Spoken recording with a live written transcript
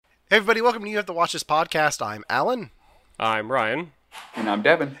Hey everybody, welcome to You Have to Watch This podcast. I'm Alan. I'm Ryan. And I'm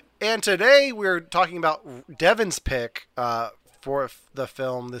Devin. And today we're talking about Devin's pick for the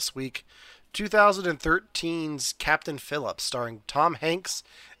film this week, 2013's Captain Phillips, starring Tom Hanks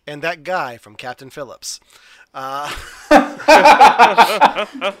and that guy from Captain Phillips.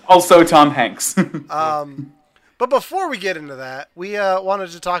 Also Tom Hanks. But before we get into that, we wanted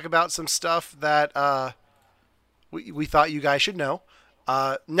to talk about some stuff that we thought you guys should know.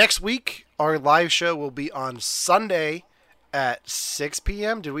 Next week, our live show will be on Sunday at 6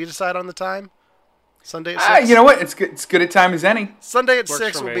 p.m. Did we decide on the time? Sunday at 6? You know what? It's good a time as any. Sunday at Works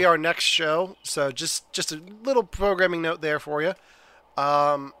 6 for will me. be our next show. So just a little programming note there for you.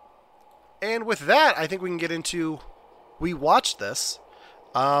 And with that, I think we can get into... We watched this.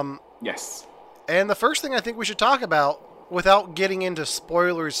 Yes. And the first thing I think we should talk about, without getting into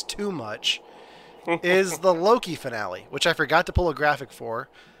spoilers too much, is the Loki finale, which I forgot to pull a graphic for.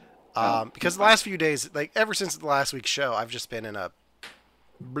 Because the last few days, like ever since the last week's show, I've just been in a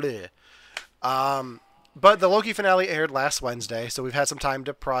bleh. But the Loki finale aired last Wednesday, so we've had some time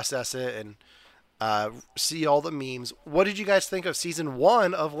to process it and see all the memes. What did you guys think of season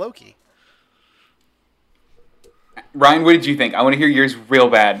 1 of Loki? Ryan, what did you think? I want to hear yours real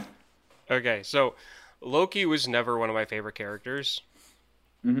bad. Okay, so Loki was never one of my favorite characters.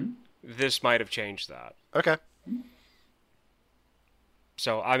 Mm-hmm. This might have changed that. Okay.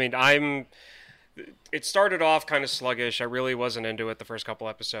 So, I mean, it started off kind of sluggish. I really wasn't into it the first couple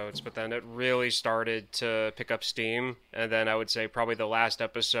episodes, but then it really started to pick up steam. And then I would say probably the last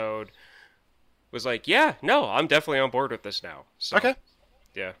episode was like, yeah, no, I'm definitely on board with this now. So, Okay.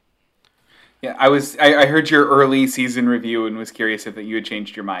 Yeah. Yeah, I heard your early season review and was curious if you had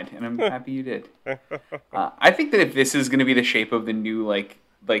changed your mind, and I'm happy you did. I think that if this is going to be the shape of the new like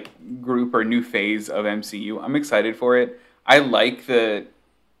group or new phase of MCU, I'm excited for it. I like the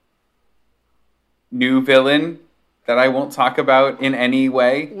new villain that I won't talk about in any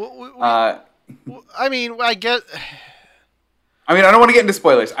way. I mean, I get... I don't want to get into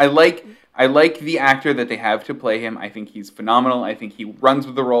spoilers. I like the actor that they have to play him. I think he's phenomenal. I think he runs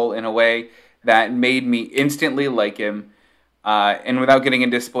with the role in a way that made me instantly like him. And without getting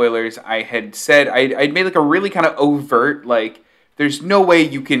into spoilers, I had said I'd made like a really kind of overt, like, there's no way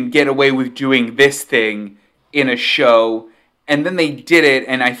you can get away with doing this thing in a show. And then they did it,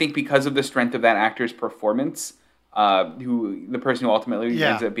 and I think because of the strength of that actor's performance, the person who ultimately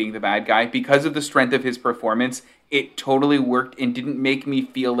ends up being the bad guy, because of the strength of his performance, it totally worked and didn't make me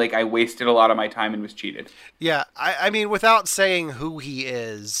feel like I wasted a lot of my time and was cheated. Yeah, I mean, without saying who he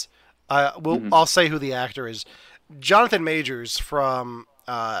is, I'll say who the actor is. Jonathan Majors from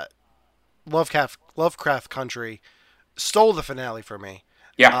Lovecraft Country stole the finale for me.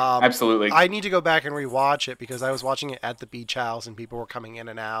 Yeah, absolutely. I need to go back and rewatch it because I was watching it at the beach house and people were coming in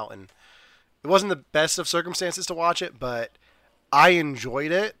and out, and it wasn't the best of circumstances to watch it, but I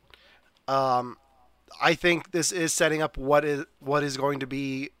enjoyed it. I think this is setting up what is going to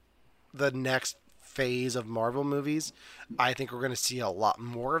be the next phase of Marvel movies. I think we're going to see a lot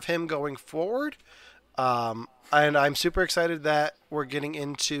more of him going forward. And I'm super excited that we're getting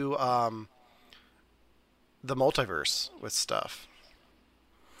into the multiverse with stuff.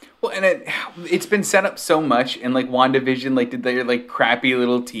 Well, and it's been set up so much, and like WandaVision, like did their like crappy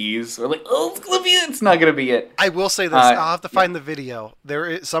little tease, or like, oh, it's not gonna be it. I will say this: I'll have to find the video.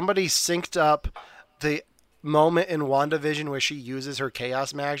 Somebody synced up the moment in WandaVision where she uses her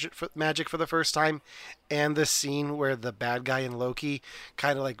chaos magic for the first time, and the scene where the bad guy in Loki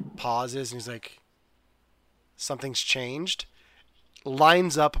kind of like pauses and he's like, "Something's changed,"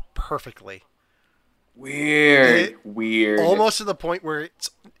 lines up perfectly. Weird. Almost to the point where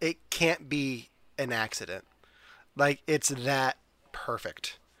it can't be an accident. Like, it's that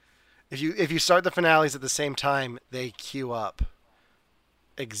perfect. If you start the finales at the same time, they queue up.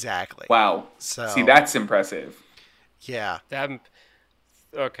 Exactly. Wow. So, see, that's impressive. Yeah.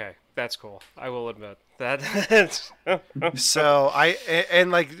 Okay, that's cool. I will admit that. So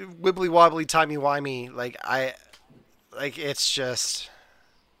and like wibbly wobbly timey wimey, it's just,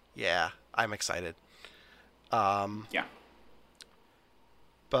 yeah, I'm excited. Yeah.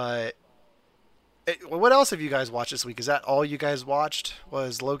 But what else have you guys watched this week? Is that all you guys watched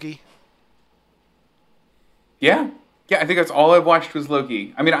was Loki? Yeah. Yeah, I think that's all I've watched was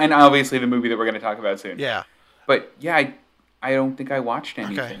Loki. I mean, and obviously the movie that we're going to talk about soon. Yeah. But yeah, I don't think I watched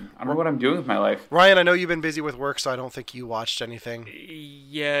anything. Okay. I don't know what I'm doing with my life. Ryan, I know you've been busy with work, so I don't think you watched anything.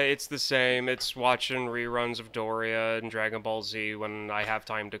 Yeah, it's the same. It's watching reruns of Doria and Dragon Ball Z when I have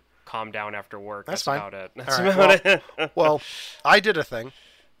time to calm down after work. That's fine. About it. That's right. about it. Well, I did a thing.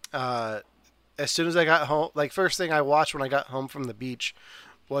 As soon as I got home, like first thing I watched when I got home from the beach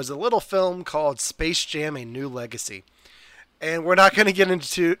was a little film called Space Jam: A New Legacy. And we're not going to get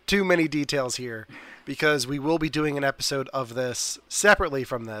into too many details here because we will be doing an episode of this separately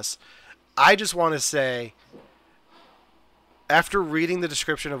from this. I just want to say, after reading the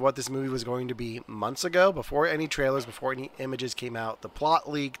description of what this movie was going to be months ago, before any trailers, before any images came out, the plot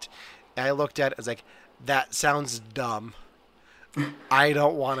leaked, and I looked at it, I was like, that sounds dumb. I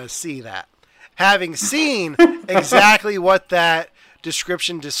don't want to see that. Having seen exactly what that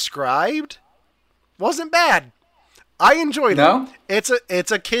description described, wasn't bad. I enjoyed it.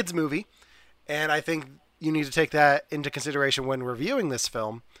 It's a kids movie, and I think you need to take that into consideration when reviewing this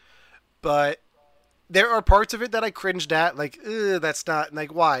film. But there are parts of it that I cringed at, like, that's not,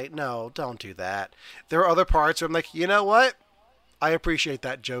 like, why? No, don't do that. There are other parts where I'm like, you know what? I appreciate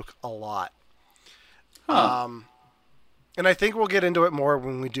that joke a lot. Huh. And I think we'll get into it more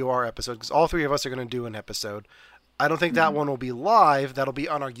when we do our episode, because all three of us are going to do an episode. I don't think that one will be live. That'll be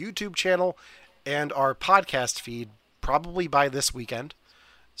on our YouTube channel and our podcast feed probably by this weekend.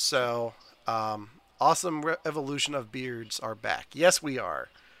 So, Awesome Evolution of Beards are back. Yes, we are.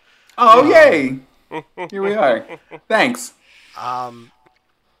 Oh, yay! Here we are. Thanks.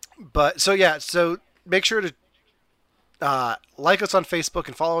 But so make sure to like us on Facebook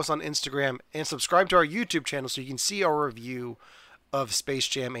and follow us on Instagram and subscribe to our YouTube channel so you can see our review of Space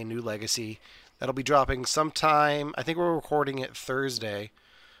Jam: A New Legacy. That'll be dropping sometime. I think we're recording it Thursday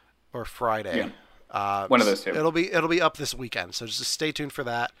or Friday. Yeah. One of those two. It'll be up this weekend, so just stay tuned for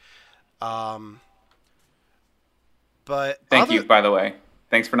that. But Thank you, by the way.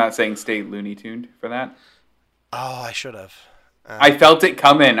 Thanks for not saying stay Looney Tuned for that. Oh, I should have. I felt it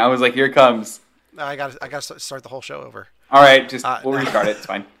coming. I was like, here it comes. I got to start the whole show over. All right, we'll restart it. It's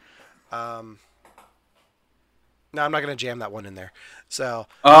fine. No, I'm not going to jam that one in there. So.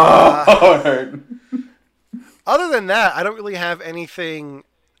 It hurt. Other than that, I don't really have anything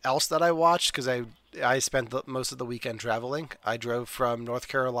else that I watched because I spent most of the weekend traveling. I drove from North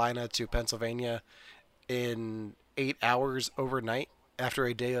Carolina to Pennsylvania in 8 hours overnight after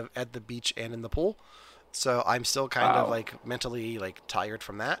a day at the beach and in the pool. So I'm still kind of like mentally like tired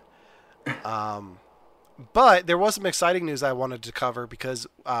from that. But there was some exciting news I wanted to cover because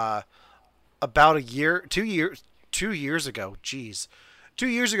about 2 years ago,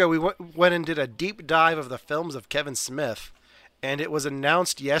 we went and did a deep dive of the films of Kevin Smith, and it was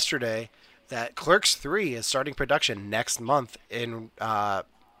announced yesterday that Clerks 3 is starting production next month in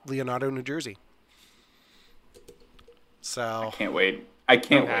Leonardo, New Jersey. So I can't wait. I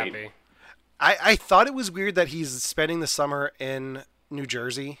can't wait. Happy. I thought it was weird that he's spending the summer in New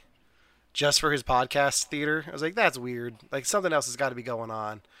Jersey just for his podcast theater. I was like, that's weird. Like, something else has got to be going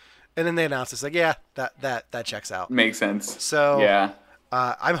on. And then they announced it's like, yeah, that checks out. Makes sense. So yeah,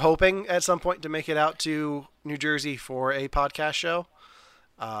 I'm hoping at some point to make it out to New Jersey for a podcast show.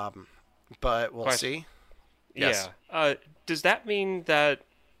 But we'll see. Yes. Yeah. Does that mean that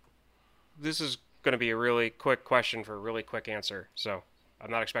this is going to be a really quick question for a really quick answer? So I'm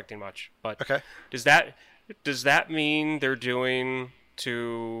not expecting much. But okay. Does that mean they're doing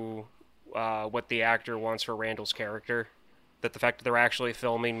to what the actor wants for Randall's character? That the fact that they're actually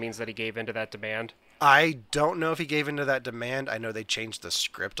filming means that he gave into that demand? I don't know if he gave into that demand. I know they changed the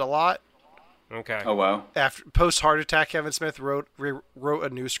script a lot. Okay. Oh, wow. After post heart attack, Kevin Smith wrote a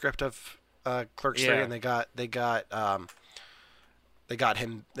new script of Clerks 3, and they got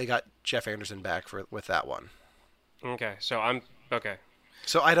Jeff Anderson back with that one. Okay. So I'm okay.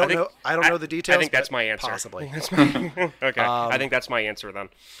 So I don't know the details. I think that's my answer. Possibly. Okay. I think that's my answer then.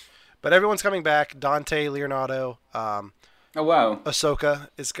 But everyone's coming back. Dante, Leonardo, Oh, wow. Ahsoka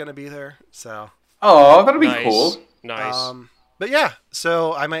is going to be there. So. Oh, that'll be Nice. cool. Nice. But yeah,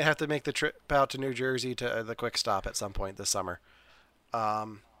 so I might have to make the trip out to New Jersey to the quick stop at some point this summer.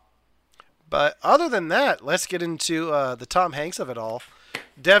 But other than that, let's get into the Tom Hanks of it all.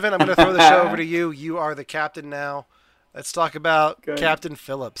 Devin, I'm going to throw the show over to you. You are the captain now. Let's talk about Captain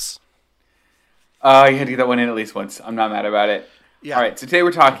Phillips. You had to get that one in at least once. I'm not mad about it. Yeah. All right, so today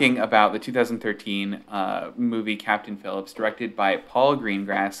we're talking about the 2013 movie Captain Phillips, directed by Paul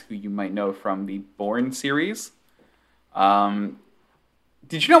Greengrass, who you might know from the Bourne series. Did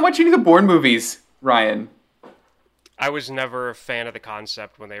you not watch any of the Bourne movies, Ryan? I was never a fan of the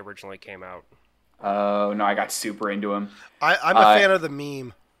concept when they originally came out. Oh, no, I got super into them. I'm a fan of the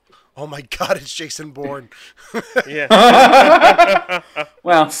meme. Oh my God, it's Jason Bourne. Yeah.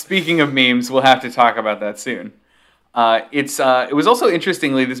 Well, speaking of memes, we'll have to talk about that soon. It was also,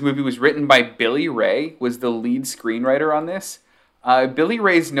 interestingly, this movie was written by Billy Ray, was the lead screenwriter on this. Billy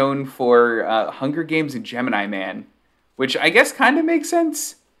Ray's known for Hunger Games and Gemini Man, which I guess kind of makes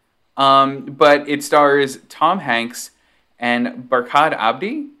sense. But it stars Tom Hanks and Barkhad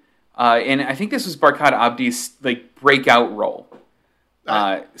Abdi. And I think this was Barkhad Abdi's like breakout role.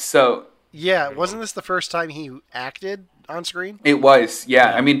 So Yeah, wasn't this the first time he acted on screen? it was,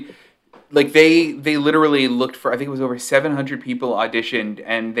 yeah. I mean, like they literally looked for, I think it was over 700 people auditioned,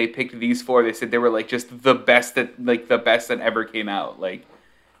 and they picked these four. They said they were like just the best that ever came out. Like,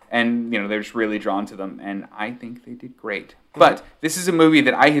 and they're just really drawn to them, and I think they did great. But this is a movie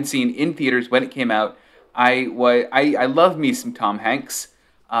that I had seen in theaters when it came out. I love me some Tom Hanks.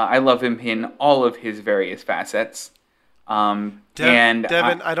 I love him in all of his various facets. Devin,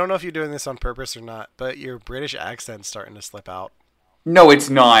 I don't know if you're doing this on purpose or not, but your British accent's starting to slip out. No, it's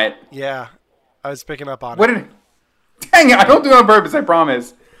not. Yeah, I was picking up on it. Dang it, I don't do it on purpose, I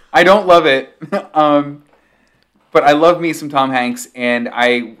promise. I don't love it. But I love me some Tom Hanks, and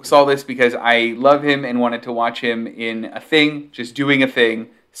I saw this because I love him and wanted to watch him in a thing, just doing a thing.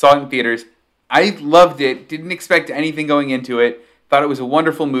 Saw it in theaters. I loved it. Didn't expect anything going into it. Thought it was a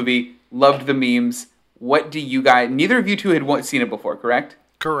wonderful movie. Loved the memes. What do you guys... Neither of you two had seen it before, correct?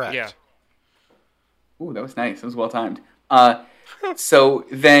 Correct. Yeah. Ooh, that was nice. That was well timed. So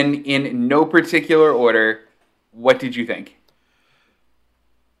then, in no particular order, what did you think?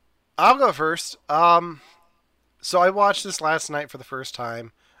 I'll go first. So I watched this last night for the first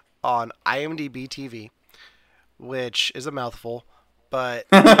time on IMDb TV, which is a mouthful, but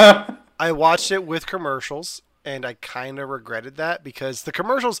I watched it with commercials, and I kind of regretted that because the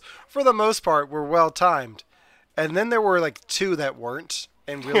commercials, for the most part, were well timed. And then there were like two that weren't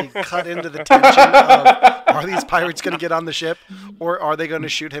and really cut into the tension of, are these pirates going to get on the ship or are they going to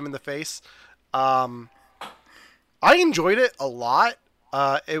shoot him in the face? I enjoyed it a lot.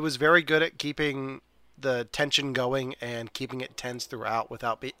 It was very good at keeping the tension going and keeping it tense throughout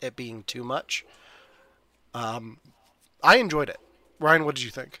without it being too much. I enjoyed it. Ryan, what did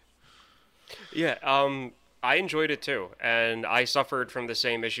you think? Yeah, I enjoyed it too, and I suffered from the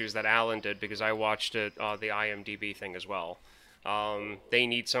same issues that Alan did because I watched it the IMDb thing as well. They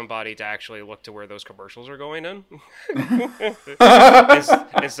need somebody to actually look to where those commercials are going in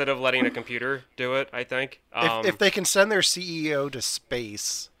instead of letting a computer do it, I think. If they can send their CEO to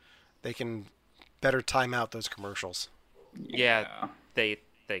space, they can better time out those commercials. Yeah, they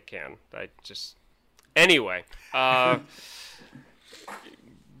can. Anyway,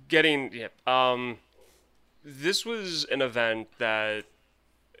 this was an event that,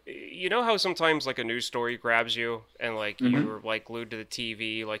 you know how sometimes like a news story grabs you and like you're like glued to the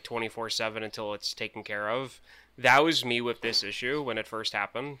TV like 24/7 until it's taken care of. That was me with this issue when it first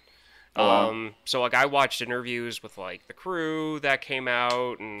happened. Oh, wow. So like I watched interviews with like the crew that came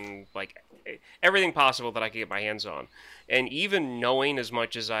out and like everything possible that I could get my hands on. And even knowing as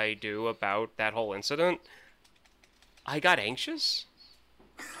much as I do about that whole incident, I got anxious.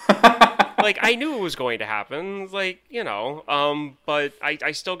 Like, I knew it was going to happen, like, but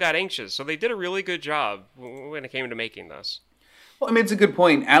I still got anxious. So they did a really good job when it came to making this. Well, I mean, it's a good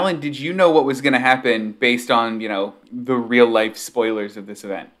point. Alan, did you know what was going to happen based on, the real-life spoilers of this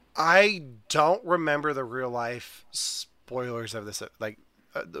event? I don't remember the real-life spoilers of this, like,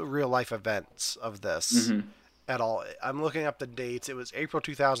 the real-life events of this at all. I'm looking up the dates. It was April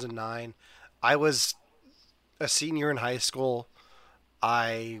 2009. I was a senior in high school.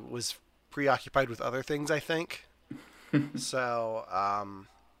 I was preoccupied with other things, I think. So,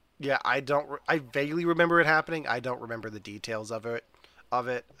 yeah, I vaguely remember it happening. I don't remember the details of it.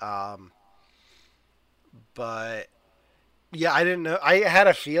 But yeah, I didn't know. I had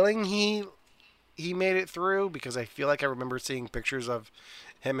a feeling he made it through because I feel like I remember seeing pictures of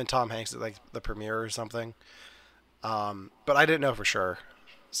him and Tom Hanks at like the premiere or something. But I didn't know for sure.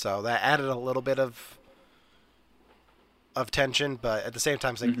 So that added a little bit of tension, but at the same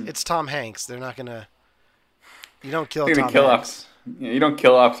time, it's like it's Tom Hanks. They're not gonna. You don't kill Tom Hanks. You don't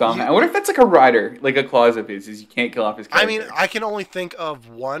kill off Tom Hanks. I wonder if that's like a rider, like a clause of his, is you can't kill off his character. I mean, I can only think of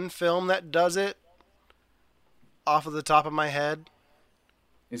one film that does it off of the top of my head.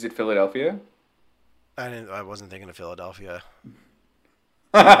 Is it Philadelphia? I wasn't thinking of Philadelphia.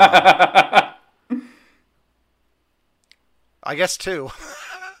 I guess two.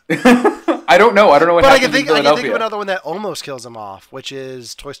 I don't know. I don't know what happens in Philadelphia. I can think of another one that almost kills him off, which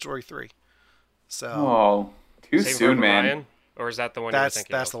is Toy Story 3. So, too soon, man. Ryan? Or is that the one you were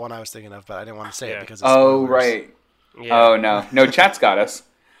thinking That's of? the one I was thinking of, but I didn't want to say it because of spoilers. spoilers. Right. Yeah. Oh, no. Chat's got us.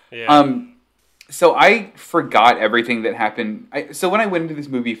 Yeah. So I forgot everything that happened. So when I went into this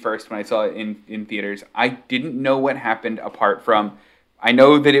movie first, when I saw it in theaters, I didn't know what happened apart from, I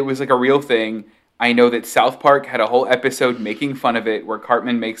know that it was like a real thing. I know that South Park had a whole episode making fun of it where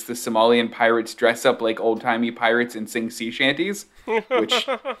Cartman makes the Somalian pirates dress up like old-timey pirates and sing sea shanties, which,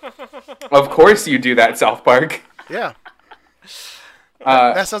 of course you do that, South Park. Yeah.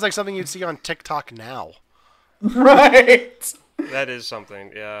 That sounds like something you'd see on TikTok now. Right. That is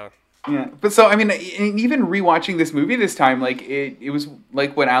something, yeah. Yeah, but so I mean, even rewatching this movie this time, like it was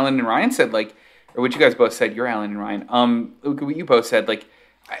like what Alan and Ryan said, like, or what you guys both said. You're Alan and Ryan. What you both said, like,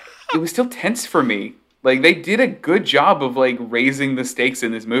 it was still tense for me. Like they did a good job of like raising the stakes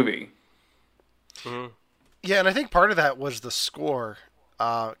in this movie. Mm-hmm. Yeah, and I think part of that was the score,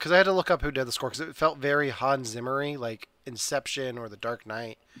 because I had to look up who did the score because it felt very Hans Zimmery, like Inception or The Dark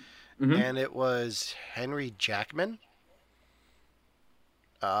Knight, Mm-hmm. and it was Henry Jackman.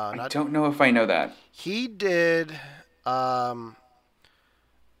 I don't know if I know that. He did X-Men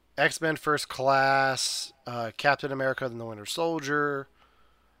First Class, Captain America and the Winter Soldier,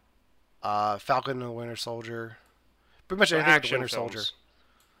 Falcon and the Winter Soldier, pretty much So anything with the action Winter films.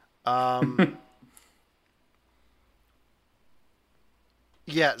 Soldier. Um,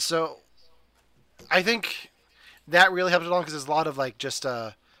 yeah, so I think that really helps it along because there's a lot of like just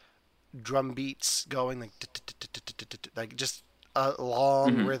drum beats going like just a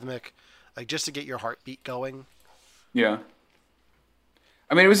long rhythmic, like just to get your heartbeat going. Yeah.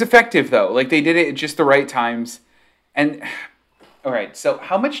 I mean, it was effective though. Like they did it at just the right times. And all right, so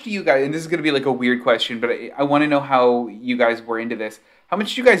how much do you guys? And this is going to be like a weird question, but I want to know how you guys were into this. How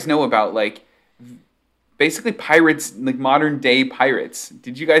much do you guys know about like basically pirates, like modern day pirates?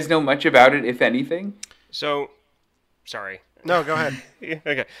 Did you guys know much about it, if anything? So, sorry. No, go ahead. Yeah,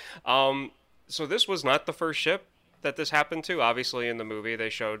 okay. So this was not the first ship that this happened to. Obviously, in the movie, they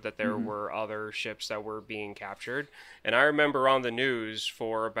showed that there were other ships that were being captured. And I remember on the news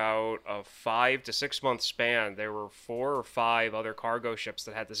for about a 5 to 6 month span, there were 4 or 5 other cargo ships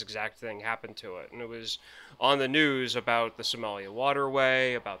that had this exact thing happen to it. And it was on the news about the Somalia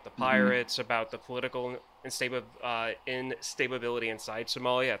waterway, about the pirates, about the political instability inside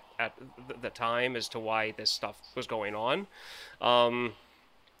Somalia at the time as to why this stuff was going on.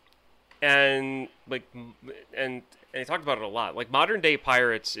 And like and they talked about it a lot. Like modern day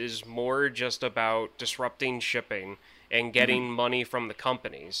pirates is more just about disrupting shipping and getting money from the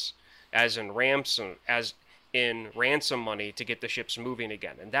companies as in ransom money to get the ships moving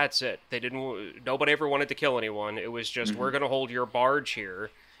again, and that's it. Nobody ever wanted to kill anyone. It was just we're going to hold your barge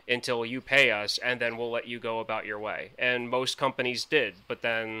here until you pay us, and then we'll let you go about your way. And most companies did, but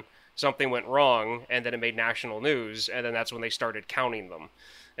then something went wrong, and then it made national news, and then that's when they started counting them.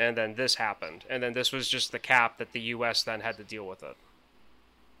 And then this happened. And then this was just the cap that the U.S. then had to deal with it.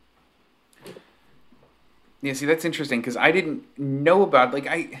 Yeah, see, that's interesting because I didn't know about, like,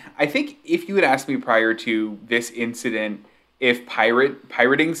 I think if you had asked me prior to this incident if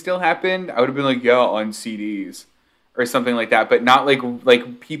pirating still happened, I would have been like, yeah, on CDs or something like that, but not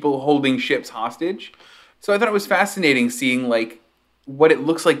like people holding ships hostage. So I thought it was fascinating seeing like what it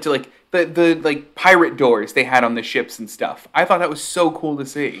looks like to like the like pirate doors they had on the ships and stuff. I thought that was so cool to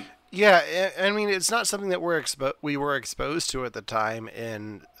see. Yeah, I mean, it's not something that we were exposed to at the time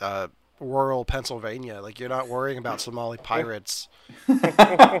in rural Pennsylvania. Like, you're not worrying about Somali pirates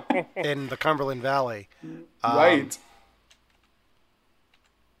in the Cumberland Valley. Right.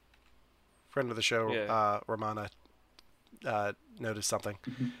 Friend of the show, Yeah. Romana, noticed something.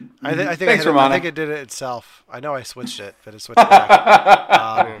 I think Thanks, Romana. I think it did it itself. I know I switched it, but it switched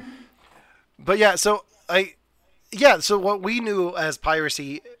back. But yeah, so what we knew as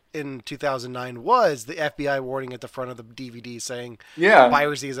piracy in 2009 was the FBI warning at the front of the DVD saying, Yeah.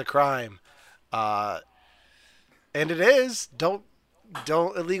 piracy is a crime. And it is. Don't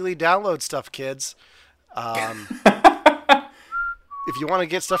illegally download stuff, kids. If you want to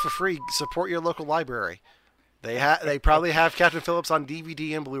get stuff for free, support your local library. They probably have Captain Phillips on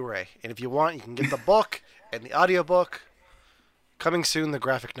DVD and Blu-ray. And if you want, you can get the book and the audiobook. Coming soon, the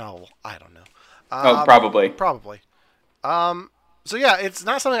graphic novel. I don't know. Probably. Probably. So yeah, it's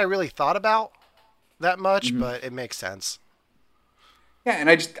not something I really thought about that much, but it makes sense. Yeah, and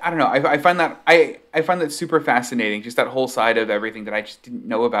I don't know. I find that I find that super fascinating. Just that whole side of everything that I just didn't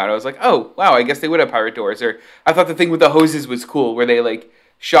know about. I was like, oh wow, I guess they would have pirate doors. Or I thought the thing with the hoses was cool, where they like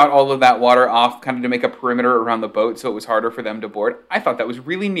shot all of that water off, kind of to make a perimeter around the boat, so it was harder for them to board. I thought that was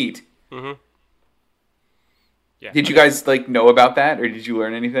really neat. Mm-hmm. Yeah. Did you guys like know about that, or did you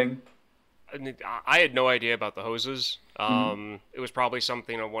learn anything? I had no idea about the hoses. It was probably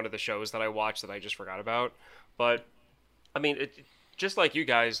something on one of the shows that I watched that I just forgot about. But I mean, just like you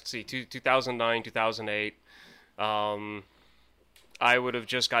guys, 2009, 2008, I would have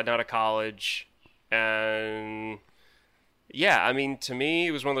just gotten out of college, and yeah, I mean, to me,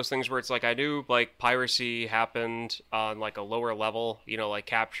 it was one of those things where it's like I knew like piracy happened on like a lower level, like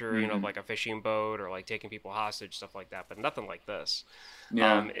capture, like a fishing boat or like taking people hostage, stuff like that, but nothing like this.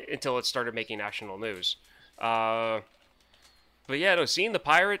 Yeah. Until it started making national news. But yeah, no, seeing the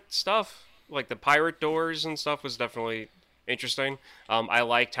pirate stuff, like the pirate doors and stuff, was definitely interesting. I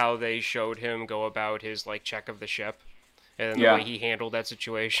liked how they showed him go about his like check of the ship, and then the way Yeah. he handled that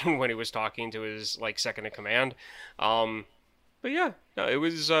situation when he was talking to his like second in command. Um, but yeah, no, it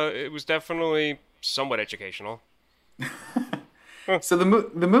was definitely somewhat educational. So the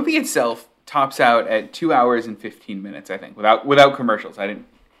movie itself tops out at 2 hours and 15 minutes, I think, without commercials. I didn't.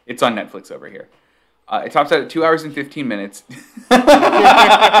 It's on Netflix over here. It tops out at 2 hours and 15 minutes.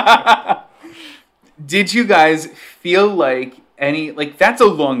 Did you guys feel like that's a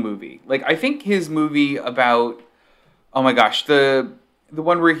long movie? Like I think his movie about, oh my gosh, the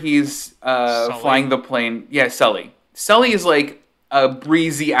one where he's Sully. flying the plane. Yeah, Sully. Sully is like a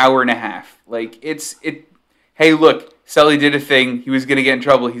breezy hour and a half. Like it. Hey, look, Sully did a thing. He was gonna get in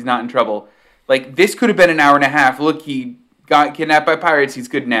trouble. He's not in trouble. Like this could have been an hour and a half. Look, he got kidnapped by pirates. He's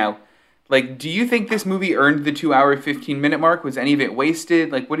good now. Like, do you think this movie earned the 2 hour 15 minute mark? Was any of it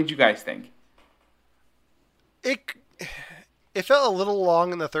wasted? Like, what did you guys think? It it felt a little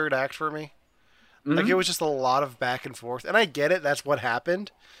long in the third act for me. Like it Hmm. was just a lot of back and forth, and I get it. That's what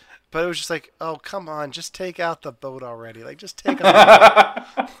happened, but it was just like, oh come on, just take out the boat already. Like just take them out.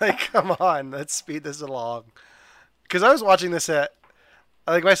 Like come on, let's speed this along. Because I was watching this at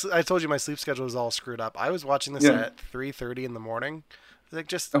like I told you my sleep schedule was all screwed up. I was watching this Yeah. at 3:30 in the morning. Like Oh my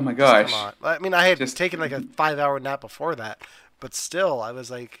just come gosh. on. I mean, I had Just taken like a 5 hour nap before that, but still, I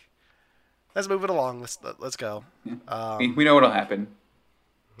was like, let's move it along. Let's go. we know what'll happen.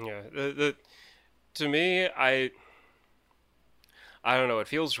 Yeah, to me, I don't know. It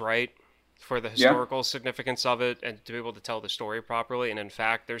feels right for the Yeah. historical significance of it and to be able to tell the story properly. And in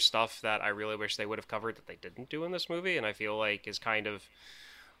fact, there's stuff that I really wish they would have covered that they didn't do in this movie, and I feel like is kind of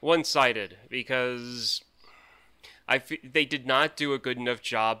one-sided because they did not do a good enough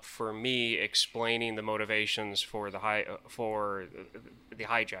job for me explaining the motivations for the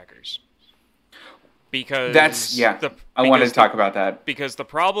hijackers That's because yeah. the I wanted because to the talk about that. because the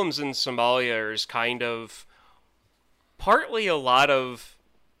problems in Somalia is kind of partly a lot of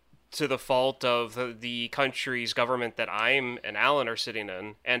to the fault of the country's government that I'm and Alan are sitting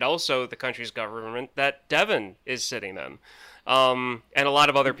in, and also the country's government that Devin is sitting in, and a lot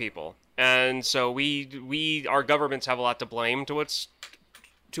of other people. And so our governments have a lot to blame to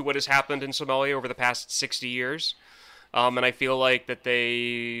what has happened in Somalia over the past 60 years. And I feel like that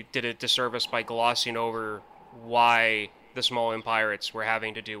they did a disservice by glossing over why the Somalian pirates were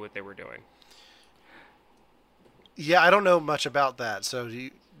having to do what they were doing. Yeah, I don't know much about that. So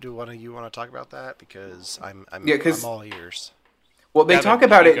do one of you want to talk about that? Because Yeah, I'm because all ears. well, they talk Devin,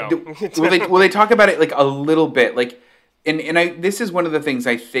 about you it. go. They talk about it like a little bit, like, and I this is one of the things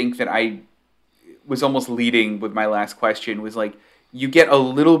I think that I was almost leading with my last question was like you get a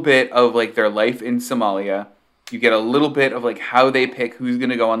little bit of like their life in Somalia, you get a little bit of like how they pick who's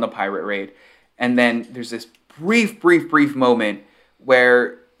gonna go on the pirate raid, and then there's this brief moment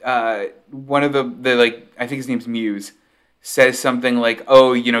where one of the like I think his name's Muse says something like,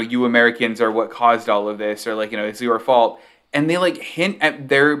 "Oh, you know, you Americans are what caused all of this," or like, you know, it's your fault. And they like hint at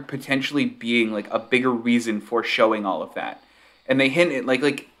there potentially being like a bigger reason for showing all of that. And they hint at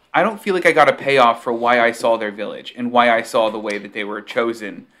like I don't feel like I got a payoff for why I saw their village and why I saw the way that they were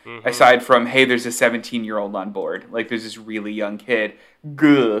chosen. Hmm. Aside from, hey, there's a 17-year-old on board. Like there's this really young kid.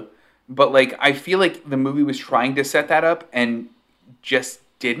 Gah. But like I feel like the movie was trying to set that up and just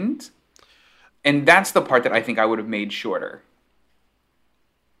didn't. And that's the part that I think I would have made shorter.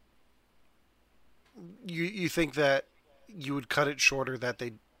 You think that you would cut it shorter? That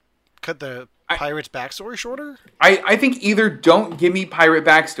they cut the I, pirate's backstory shorter? I think either don't give me pirate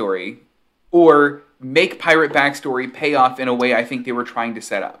backstory or make pirate backstory pay off in a way I think they were trying to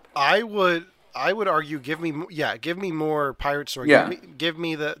set up. I would argue give me more pirate story. Yeah. Give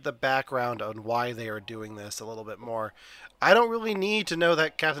me the background on why they are doing this a little bit more. I don't really need to know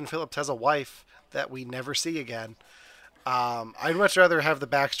that Captain Phillips has a wife that we never see again. I'd much rather have the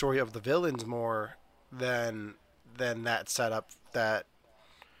backstory of the villains more than that setup that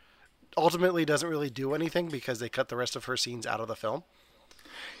ultimately doesn't really do anything because they cut the rest of her scenes out of the film.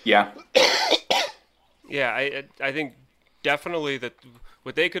 Yeah. Yeah, I think definitely that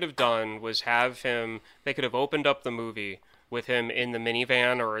what they could have done was have him. They could have opened up the movie with him in the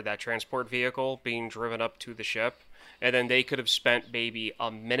minivan or that transport vehicle being driven up to the ship, and then they could have spent maybe a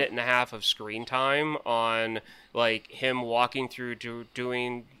minute and a half of screen time on like him walking through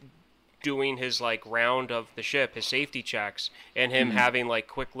doing his like round of the ship, his safety checks, and him having like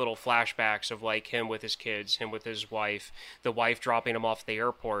quick little flashbacks of like him with his kids, him with his wife, the wife dropping him off at the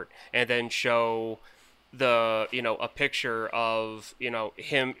airport, and then show a picture of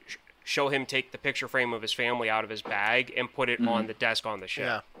him show him take the picture frame of his family out of his bag and put it on the desk on the ship.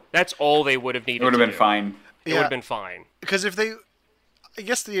 Yeah. That's all they would have needed. It would to have been do. fine. It would have been fine. Because if they, I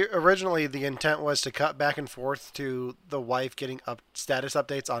guess originally the intent was to cut back and forth to the wife getting status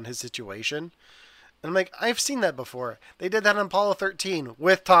updates on his situation. And I'm like, I've seen that before. They did that on Apollo 13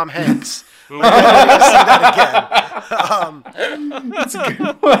 with Tom Hanks. Like, I don't need to see that again. That's a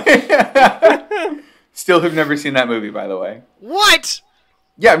good one. Still have never seen that movie, by the way. What?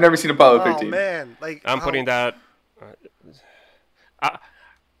 Yeah, I've never seen Apollo 13. Oh man, like I'm putting that.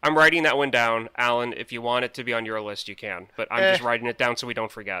 I'm writing that one down, Alan. If you want it to be on your list, you can. But I'm just writing it down so we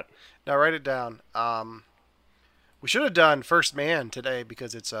don't forget. Now write it down. We should have done First Man today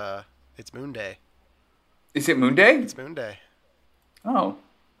because it's Moon Day. Is it Moon Day? It's Moon Day. Oh,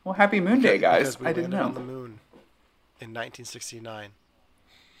 well, happy Moon Day, guys! Because we I didn't landed know. on the moon in 1969.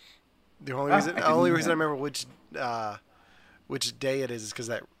 The only reason I remember which day it is because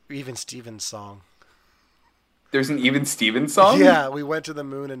that Even Stevens song. There's an Even Stevens song? Yeah, we went to the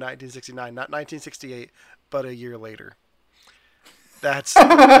moon in 1969, not 1968, but a year later. That's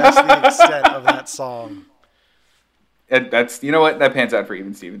the extent of that song. That's, you know what? That pans out for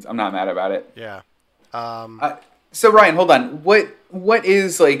Even Stevens. I'm not mad about it. Yeah. So Ryan, hold on. What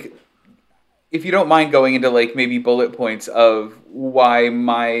is, like, if you don't mind going into, like, maybe bullet points of why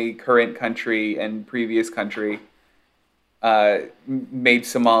my current country and previous country made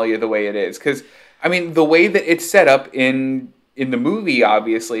Somalia the way it is? Because, I mean, the way that it's set up in the movie,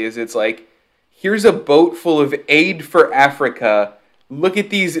 obviously, is it's like, here's a boat full of aid for Africa. Look at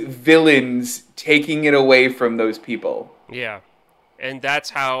these villains taking it away from those people. Yeah. And that's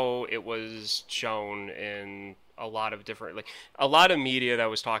how it was shown in a lot of different, like, a lot of media that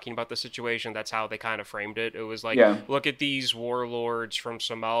was talking about the situation. That's how they kind of framed it. It was like, look at these warlords from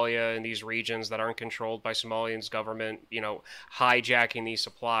Somalia and these regions that aren't controlled by Somalians government, hijacking these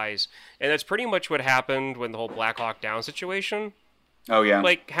supplies. And that's pretty much what happened when the whole Black Hawk Down situation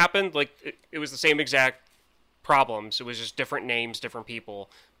happened. Like, it was the same exact problems. It was just different names, different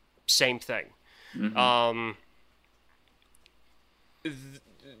people, same thing. Mm-hmm.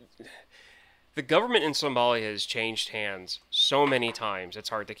 The government in Somalia has changed hands so many times, it's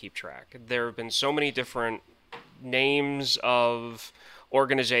hard to keep track. There have been so many different names of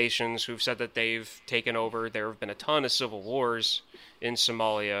organizations who've said that they've taken over. There have been a ton of civil wars in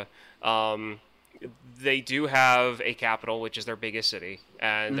Somalia. They do have a capital, which is their biggest city,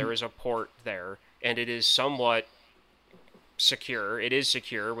 and there is a port there, and it is somewhat secure. It is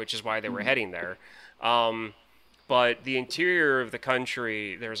secure, which is why they were heading there. But the interior of the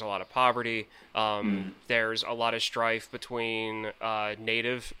country, there's a lot of poverty. There's a lot of strife between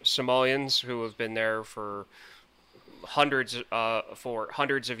native Somalians who have been there for hundreds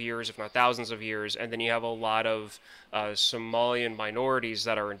of years, if not thousands of years, and then you have a lot of Somalian minorities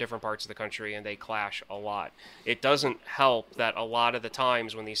that are in different parts of the country, and they clash a lot. It doesn't help that a lot of the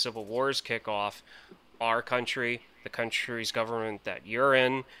times when these civil wars kick off, our country, the country's government that you're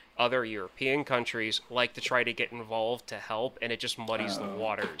in, other European countries like to try to get involved to help, and it just muddies the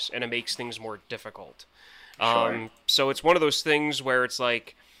waters, and it makes things more difficult. Sure. So it's one of those things where it's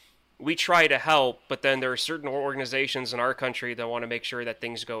like, we try to help, but then there are certain organizations in our country that want to make sure that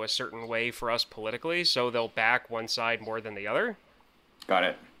things go a certain way for us politically, so they'll back one side more than the other. Got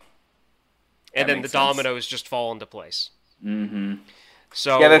it. And then the dominoes just fall into place. Mm-hmm.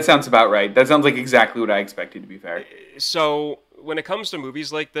 So yeah, that sounds about right. That sounds like exactly what I expected, to be fair. So when it comes to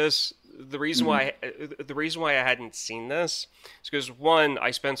movies like this, the reason why I hadn't seen this is because, one,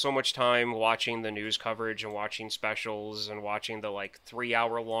 I spent so much time watching the news coverage and watching specials and watching the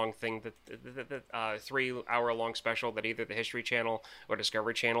 3-hour-long thing that 3-hour-long special that either the History Channel or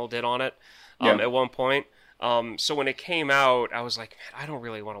Discovery Channel did on it at one point. So when it came out, I was like, man, I don't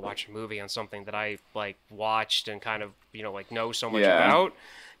really want to watch a movie on something that I watched and kind of know so much about.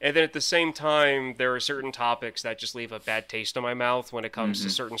 And then at the same time, there are certain topics that just leave a bad taste in my mouth when it comes to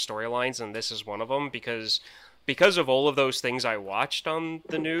certain storylines, and this is one of them because of all of those things I watched on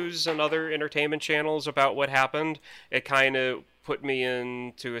the news and other entertainment channels about what happened. It kind of put me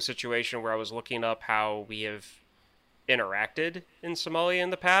into a situation where I was looking up how we have interacted in Somalia in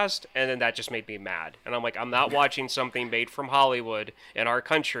the past, and then that just made me mad. And I'm like, I'm not watching something made from Hollywood in our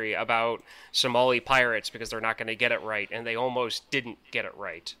country about Somali pirates because they're not going to get it right, and they almost didn't get it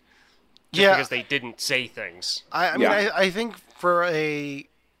right. Because they didn't say things. I think for a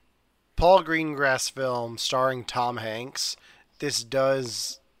Paul Greengrass film starring Tom Hanks, this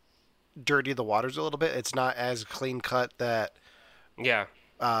does dirty the waters a little bit. It's not as clean cut that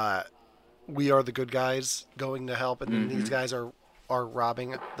we are the good guys going to help, and then these guys are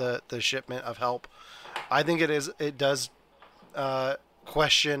robbing the shipment of help. I think it does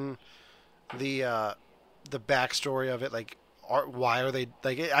question the backstory of it. Like, why are they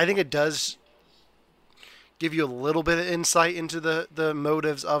like? I think it does give you a little bit of insight into the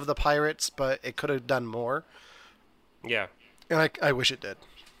motives of the pirates, but it could have done more. Yeah. And I wish it did.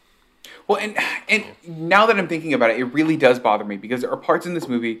 Well, and now that I'm thinking about it, it really does bother me because there are parts in this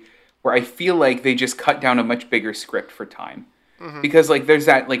movie where I feel like they just cut down a much bigger script for time. Mm-hmm. Because like there's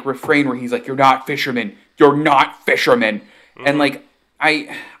that like refrain where he's like, "You're not fishermen. You're not fishermen," mm-hmm. And like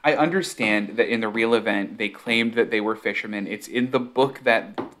I understand that in the real event they claimed that they were fishermen. It's in the book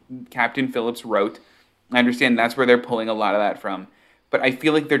that Captain Phillips wrote. I understand that's where they're pulling a lot of that from. But I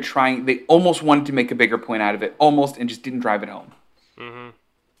feel like they almost wanted to make a bigger point out of it, and just didn't drive it home. Mm-hmm.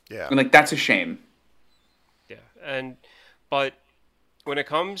 Yeah. And like that's a shame. Yeah, but when it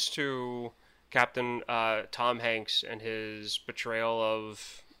comes to Captain Tom Hanks and his betrayal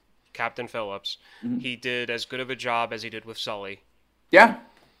of Captain Phillips, mm-hmm. he did as good of a job as he did with Sully. Yeah,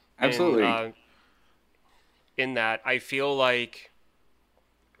 absolutely. In that, I feel like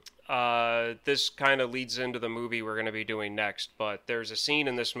this kind of leads into the movie we're going to be doing next. But there's a scene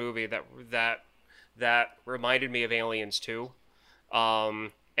in this movie that reminded me of Aliens 2.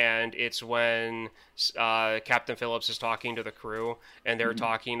 And it's when Captain Phillips is talking to the crew, and they're mm-hmm.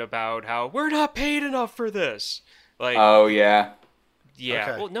 talking about how we're not paid enough for this. Like, oh yeah.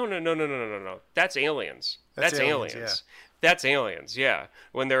 Okay. Well, no. That's Aliens. That's Aliens. Yeah. That's Aliens. Yeah.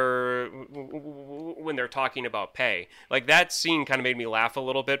 When they're talking about pay, like that scene kind of made me laugh a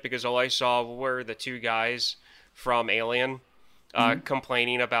little bit because all I saw were the two guys from Alien. Mm-hmm.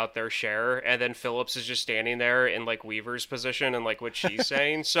 Complaining about their share, and then Phillips is just standing there in like Weaver's position and like what she's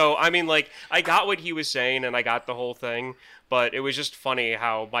saying. So I mean, like I got what he was saying and I got the whole thing, but it was just funny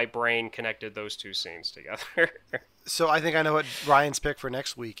how my brain connected those two scenes together. So I think I know what Ryan's pick for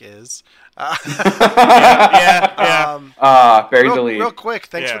next week is. Yeah. Very delayed. Real quick,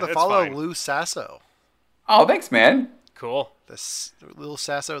 thanks for the follow, Lou Sasso. Oh, thanks, man. Cool. Lou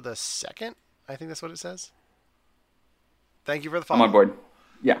Sasso the second, I think that's what it says. Thank you for the follow. I'm on board.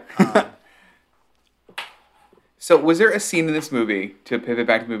 Yeah. So was there a scene in this movie, to pivot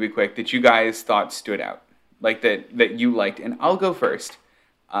back to the movie quick, that you guys thought stood out? Like that you liked? And I'll go first.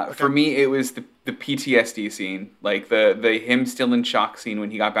 Okay. For me, it was the PTSD scene. Like the him still in shock scene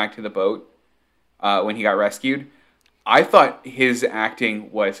when he got back to the boat, when he got rescued. I thought his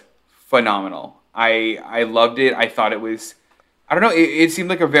acting was phenomenal. I loved it. I thought it was... I don't know, it seemed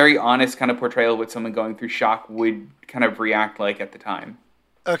like a very honest kind of portrayal of what someone going through shock would kind of react like at the time.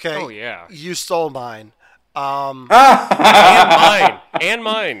 Okay. Oh, yeah. You stole mine. And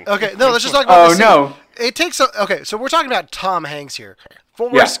mine. Okay, no, let's just talk about this. Oh, no. It takes... Okay, so we're talking about Tom Hanks here.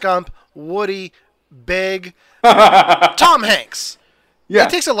 Forrest Gump, Woody, Big, Tom Hanks. Yeah. It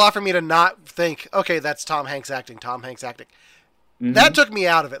takes a lot for me to not think, okay, that's Tom Hanks acting. Mm-hmm. That took me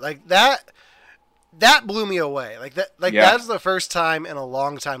out of it. Like, that blew me away. That's the first time in a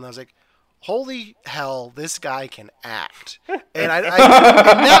long time that I was like, holy hell, this guy can act. And I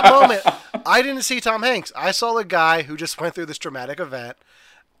in that moment, I didn't see Tom Hanks. I saw the guy who just went through this traumatic event.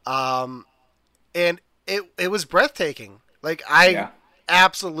 And it was breathtaking. Like, I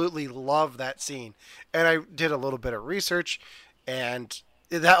absolutely love that scene. And I did a little bit of research, and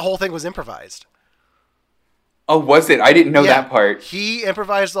that whole thing was improvised. Oh, was it? I didn't know that part. He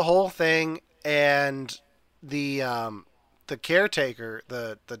improvised the whole thing. And the caretaker,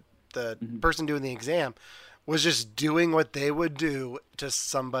 the mm-hmm. person doing the exam, was just doing what they would do to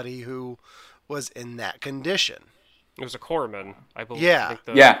somebody who was in that condition. It was a corpsman, I believe. Yeah.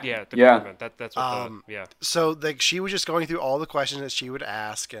 Corpsman. That's what So like she was just going through all the questions that she would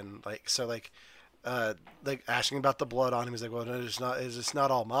ask, and like asking about the blood on him. He's like, well, no, it's not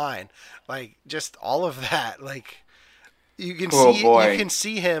all mine. Like just all of that. Like you can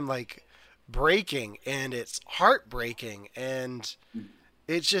see him like breaking, and it's heartbreaking, and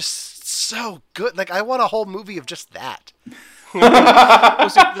it's just so good. Like I want a whole movie of just that.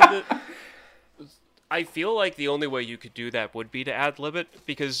 I feel like the only way you could do that would be to ad-lib it,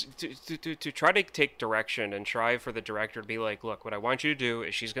 because to try to take direction and try for the director to be like, look, what I want you to do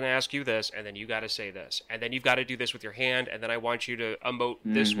is she's going to ask you this, and then you got to say this, and then you've got to do this with your hand, and then I want you to emote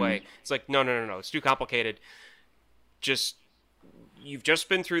this way. It's like, no, it's too complicated. You've just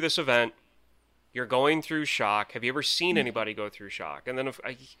been through this event. You're going through shock. Have you ever seen anybody go through shock? And then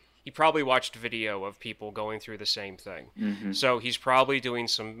he probably watched video of people going through the same thing. Mm-hmm. So he's probably doing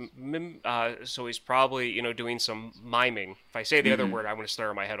some. Doing some miming. If I say the other word, I'm going to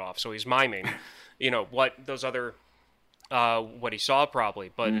stare my head off. So he's miming, what those other, what he saw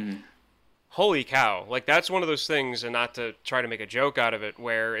probably. But holy cow, like that's one of those things, and not to try to make a joke out of it,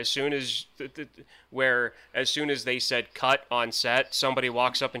 where as soon as they said cut on set, somebody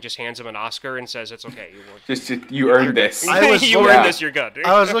walks up and just hands him an Oscar and says it's okay, You earned this. you earned this, you're good.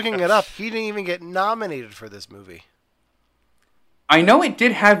 I was looking it up. He didn't even get nominated for this movie. I know it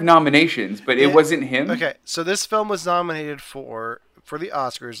did have nominations, but it wasn't him. Okay, so this film was nominated for the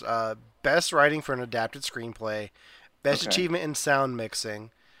Oscars, Best Writing for an Adapted Screenplay, Best Achievement in Sound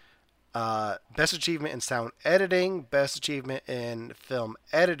Mixing, Best Achievement in Sound Editing, Best Achievement in Film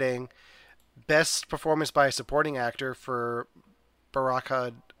Editing, Best Performance by a Supporting Actor for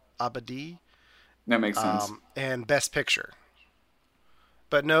Baraka Abadi, That makes sense. and Best Picture.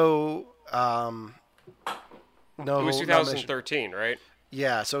 But no, no. It was 2013, right?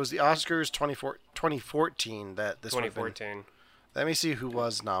 Yeah, so it was the Oscars 2014 that this 2014. Let me see who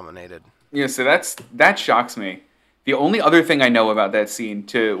was nominated. Yeah, so that shocks me. The only other thing I know about that scene,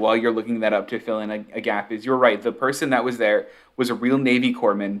 while you're looking that up to fill in a gap, is you're right. The person that was there was a real Navy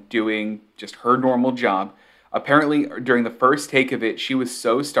corpsman doing just her normal job. Apparently, during the first take of it, she was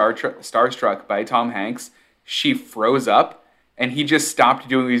so starstruck by Tom Hanks, she froze up, and he just stopped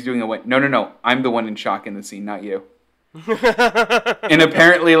doing what he was doing and went, no, I'm the one in shock in the scene, not you. And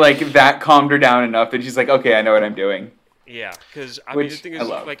apparently, like, that calmed her down enough that she's like, okay, I know what I'm doing. Yeah, because I mean, the thing is,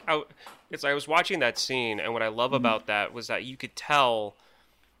 like, I was watching that scene, and what I love about that was that you could tell,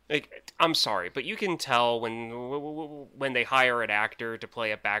 like, I'm sorry, but you can tell when they hire an actor to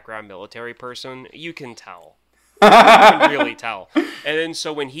play a background military person, you can tell. You can really tell. And then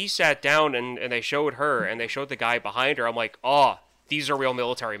so when he sat down and they showed her and they showed the guy behind her, I'm like, oh, these are real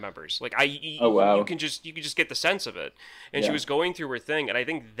military members. Like wow. you can just get the sense of it. And she was going through her thing, and I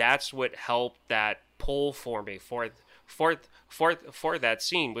think that's what helped that pull for me for that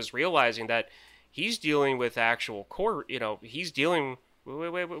scene, was realizing that he's dealing with actual core, he's dealing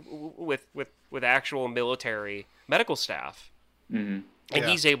with actual military medical staff. Mm-hmm. And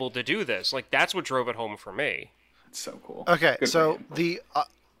he's able to do this. Like, that's what drove it home for me. It's so cool. Okay, Good so for the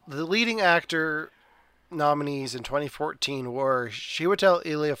leading actor nominees in 2014 were Chiwetel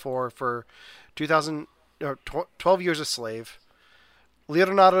Ejiofor for 12 Years a Slave,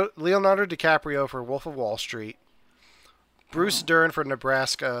 Leonardo DiCaprio for Wolf of Wall Street, Bruce Dern for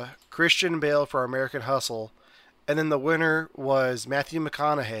Nebraska, Christian Bale for American Hustle, and then the winner was Matthew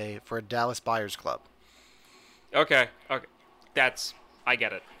McConaughey for Dallas Buyers Club. Okay. I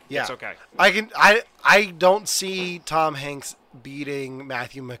get it. Yeah. It's okay. I don't see Tom Hanks beating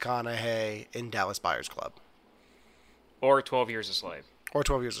Matthew McConaughey in Dallas Buyers Club. Or 12 Years a Slave. Or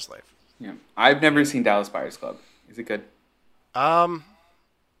 12 Years a Slave. Yeah. I've never seen Dallas Buyers Club. Is it good?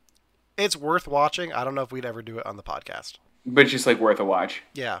 It's worth watching. I don't know if we'd ever do it on the podcast. But it's just like worth a watch.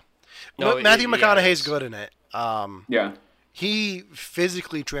 Yeah. No, Matthew McConaughey's it's good in it. Yeah. He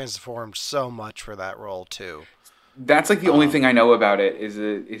physically transformed so much for that role too. That's like the only thing I know about it is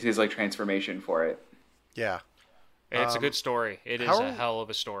his like transformation for it. Yeah. And it's a good story. It is a hell of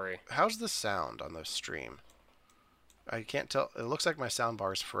a story. How's the sound on the stream? I can't tell. It looks like my sound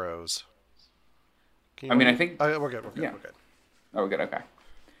bars froze. I think... Oh, we're good. Yeah. We're good. Oh, we're good. Okay.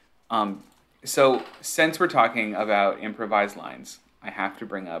 So since we're talking about improvised lines, I have to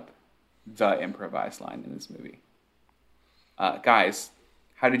bring up the improvised line in this movie. Guys,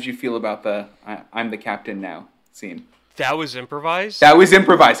 how did you feel about the "I'm the captain now" scene? That was improvised? That was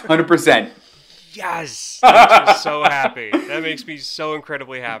improvised, 100%. Yes! That makes me so happy. That makes me so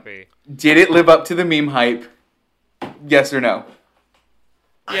incredibly happy. Did it live up to the meme hype? Yes or no?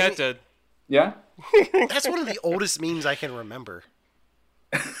 Yeah, it did. Yeah? That's one of the oldest memes I can remember.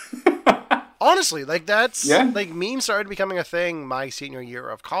 Honestly, like like memes started becoming a thing my senior year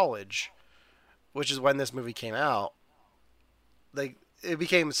of college, which is when this movie came out. Like they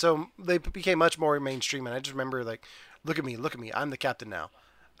became much more mainstream, and I just remember like, look at me, I'm the captain now,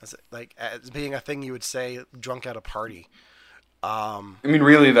 as being a thing you would say drunk at a party. I mean,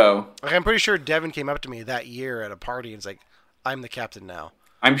 really though. Like I'm pretty sure Devin came up to me that year at a party and was like, "I'm the captain now."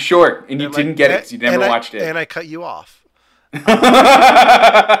 I'm sure, and you didn't get it because you never watched it. And I cut you off.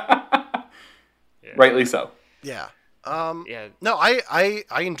 Rightly so. Yeah. Yeah. No, I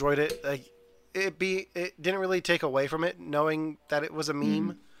enjoyed it. Like, it didn't really take away from it, knowing that it was a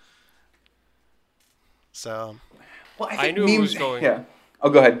meme. So. Well, I knew it was going. Yeah. Oh,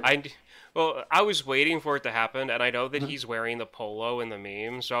 go ahead. I was waiting for it to happen, and I know that he's wearing the polo in the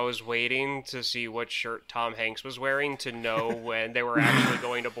meme, so I was waiting to see what shirt Tom Hanks was wearing to know when they were actually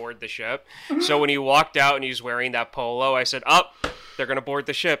going to board the ship. So when he walked out and he's wearing that polo, I said, they're going to board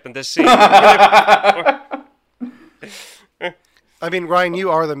the ship in this scene. I mean, Ryan, you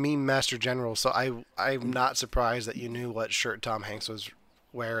are the meme master general, so I'm not surprised that you knew what shirt Tom Hanks was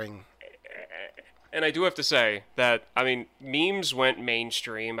wearing. And I do have to say that, I mean, memes went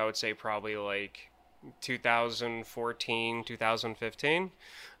mainstream, I would say probably like 2014, 2015.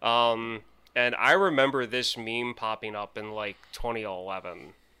 And I remember this meme popping up in like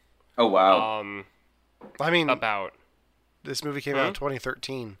 2011. Oh wow. I mean, About this movie came out in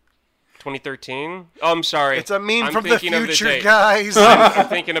 2013. 2013. Oh, I'm sorry. It's a meme I'm from the thinking of future, date. guys. I'm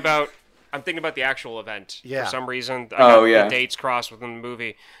thinking about the actual event. Yeah. For some reason, yeah. the dates crossed within the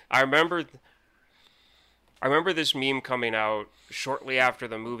movie. I remember this meme coming out shortly after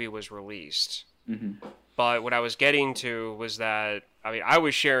the movie was released. Mm-hmm. But what I was getting to was that, I mean, I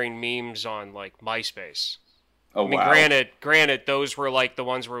was sharing memes on like MySpace. Oh I mean, wow. granted, those were like the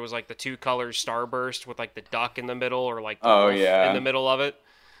ones where it was like the two color starburst with like the duck in the middle or like the Oh, wolf yeah. in the middle of it.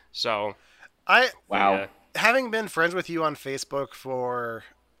 So, Wow. yeah. Having been friends with you on Facebook for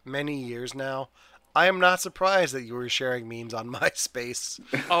many years now, I am not surprised that you were sharing memes on MySpace.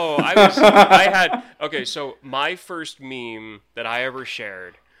 Oh, okay, so my first meme that I ever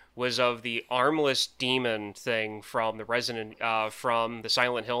shared was of the armless demon thing from from the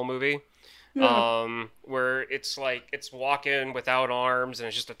Silent Hill movie. Where it's like it's walking without arms and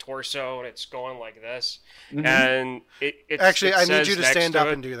it's just a torso and it's going like this. Mm-hmm. And Actually, it I need says you to next stand to up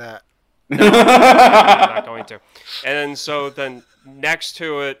it- and do that. I'm not going to. And then next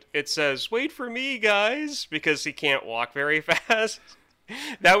to it, it says, "Wait for me, guys," because he can't walk very fast.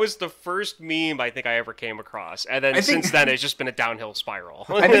 That was the first meme I think I ever came across, and then since then it's just been a downhill spiral.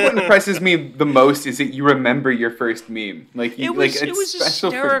 I think what impresses me the most is that you remember your first meme. Like you, it was like, it's it was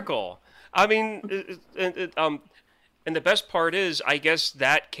special for- hysterical. I mean, and the best part is, I guess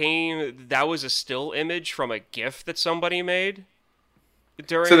that was a still image from a GIF that somebody made.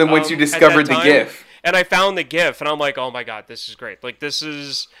 During, So then once you at that discovered the time, GIF. and I found the GIF, and I'm like, oh my god, this is great. Like, this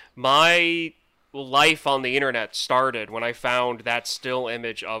is my life on the internet started when I found that still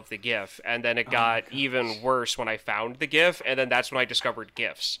image of the GIF, and then it got even worse when I found the GIF, and then that's when I discovered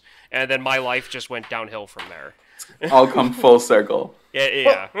GIFs, and then my life just went downhill from there. All come full circle.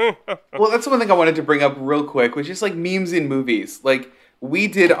 Yeah. Well, that's one thing I wanted to bring up real quick, which is like memes in movies. Like we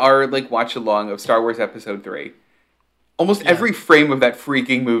did our like watch along of Star Wars Episode 3. Almost every frame of that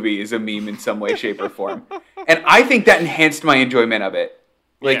freaking movie is a meme in some way, shape, or form. And I think that enhanced my enjoyment of it.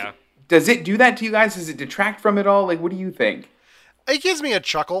 Like, Yeah. does it do that to you guys? Does it detract from it all? Like, what do you think? It gives me a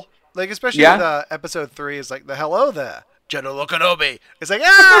chuckle. Like, especially Yeah? the episode 3 is like the hello there, General Kenobi. It's like,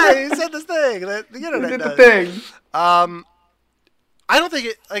 ah, he said this thing that the Is internet it the does. thing? I don't think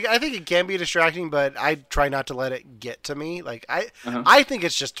it. Like, I think it can be distracting, but I try not to let it get to me. Like, Uh-huh. I think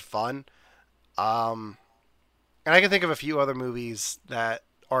it's just fun. And I can think of a few other movies that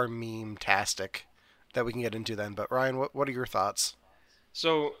are meme-tastic that we can get into then. But Ryan, what are your thoughts?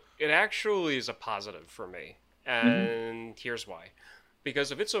 So it actually is a positive for me, and here's why.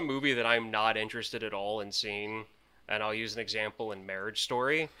 Because if it's a movie that I'm not interested at all in seeing, and I'll use an example in Marriage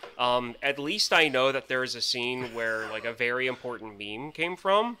Story, at least I know that there is a scene where like a very important meme came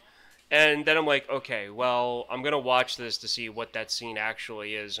from, and then I'm like, okay, well, I'm gonna watch this to see what that scene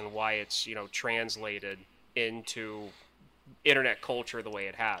actually is and why it's translated into internet culture the way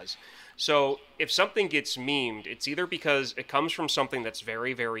it has. So if something gets memed, it's either because it comes from something that's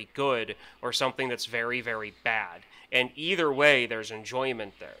very, very good or something that's very, very bad. And either way, there's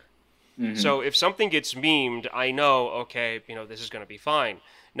enjoyment there. So if something gets memed, I know, okay, this is going to be fine.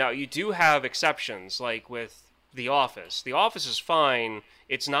 Now, you do have exceptions, like with The Office. The Office is fine.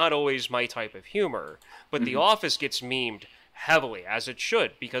 It's not always my type of humor. But The Office gets memed heavily, as it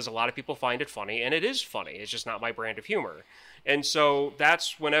should, because a lot of people find it funny, and it is funny. It's just not my brand of humor. And so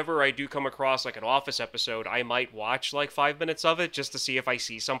that's whenever I do come across like an Office episode, I might watch like 5 minutes of it just to see if I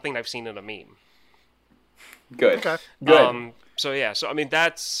see something I've seen in a meme. Good. Okay. Good. So yeah, so I mean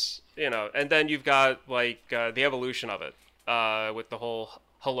that's and then you've got like the evolution of it with the whole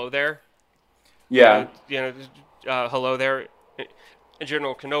hello there. Yeah. Hello there.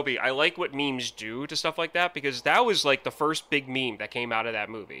 General Kenobi, I like what memes do to stuff like that because that was like the first big meme that came out of that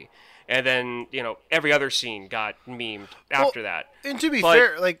movie. And then, every other scene got memed after that. And to be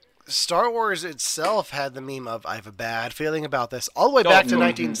fair, like Star Wars itself had the meme of "I have a bad feeling about this" all the way back to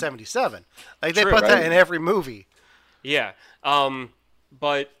 1977. Like they True, put that right. in every movie. Yeah.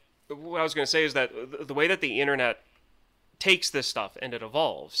 But what I was going to say is that the way that the internet takes this stuff and it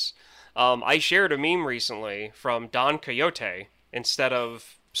evolves. I shared a meme recently from Don Quixote instead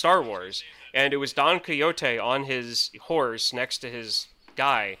of Star Wars. And it was Don Quixote on his horse next to his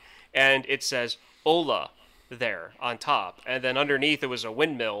guy. And it says, "Hola," there on top. And then underneath it was a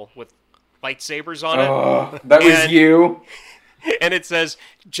windmill with lightsabers on it. Oh, that was And- you. And it says,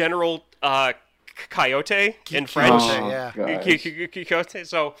 General Coyote in French. Oh, yeah. gosh. Quixote.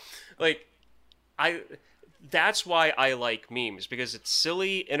 So, like, I that's why I like memes, because it's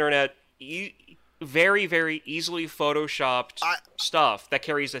silly internet, very very easily photoshopped stuff that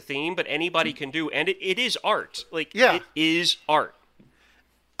carries a theme, but anybody can do, and it is art. Like Yeah. it is art.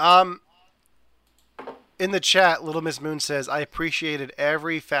 In the chat, Little Miss Moon says, "I appreciated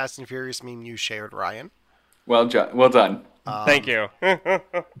every Fast and Furious meme you shared, Ryan." Well done. Thank you.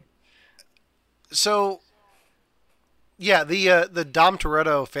 So, yeah, the Dom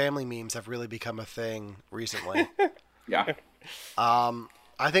Toretto family memes have really become a thing recently. Yeah.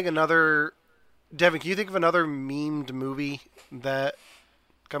 I think another Devin, can you think of another memed movie that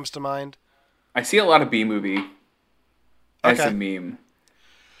comes to mind? I see a lot of B movie as Okay. a meme.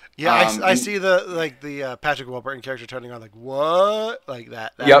 Yeah, I and- see the Patrick Warburton character turning on like what like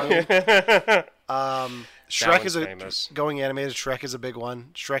that. Yep. meme. Shrek one's is famous. going animated. Shrek is a big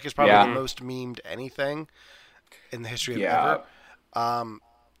one. Shrek is probably Yeah. the most memed anything in the history of Yeah. ever.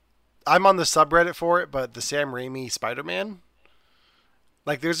 I'm on the subreddit for it, but the Sam Raimi Spider-Man.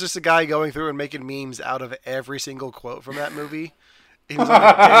 Like, there's just a guy going through and making memes out of every single quote from that movie. He's on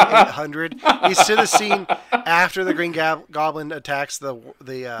like day 800. He's to the scene after the Green Goblin attacks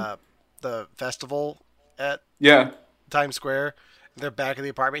the festival at Yeah. Times Square. They're back in the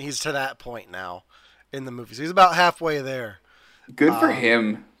apartment. He's to that point now in the movie. So he's about halfway there. Good for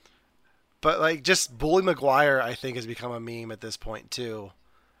him. But like, just Bully Maguire, I think, has become a meme at this point too.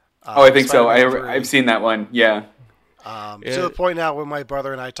 Oh, I think so. Spider-Man 3. I've seen that one. Yeah. To the point now when my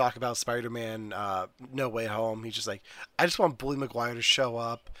brother and I talk about Spider-Man No Way Home, he's just like, I just want Bully Maguire to show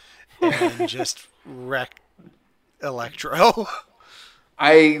up and just wreck Electro.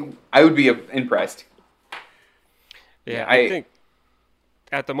 I would be impressed. Yeah, I- I think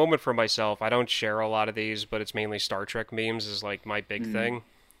at the moment for myself, I don't share a lot of these, but it's mainly Star Trek memes is like my big thing,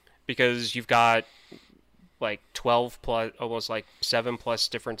 because you've got like 12 plus, almost like 7 plus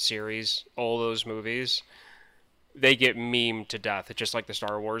different series, all those movies. They get memed to death. It's just like the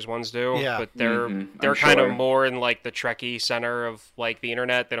Star Wars ones do. Yeah. But they're I'm kind sure. of more in like the Trekkie center of like the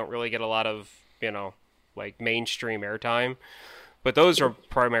internet. They don't really get a lot of, like mainstream airtime. But those are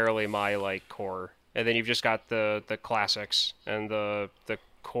primarily my like core. And then you've just got the classics and the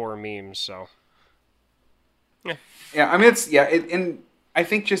core memes, so Yeah, I mean and I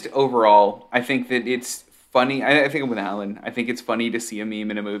think just overall, I think that it's funny. I think I'm with Alan. I think it's funny to see a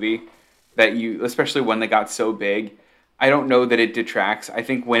meme in a movie that especially one that got so big. I don't know that it detracts. I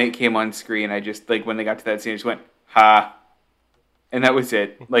think when it came on screen, I just like when they got to that scene, I just went ha, and that was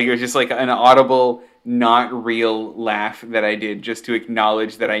it. Like it was just like an audible, not real laugh that I did just to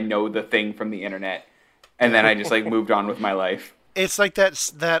acknowledge that I know the thing from the internet, and then I just like moved on with my life. It's like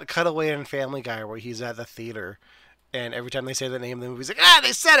that cutaway in Family Guy where he's at the theater, and every time they say the name of the movie, he's like,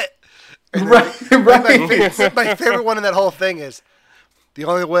 they said it! And then, Right. my favorite one in that whole thing is, the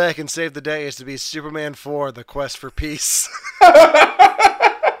only way I can save the day is to be Superman 4, The Quest for Peace.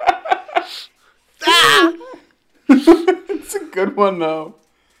 It's a good one though.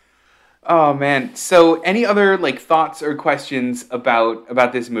 Oh man! So, any other like thoughts or questions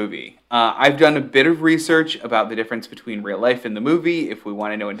about this movie? I've done a bit of research about the difference between real life and the movie. If we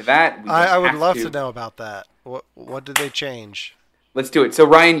want to know into that, I would love to know about that. What did they change? Let's do it. So,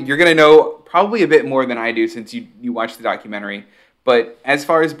 Ryan, you're gonna know probably a bit more than I do since you watched the documentary. But as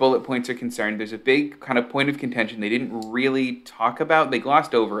far as bullet points are concerned, there's a big kind of point of contention they didn't really talk about. They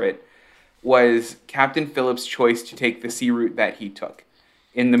glossed over it. Was Captain Phillips' choice to take the sea route that he took.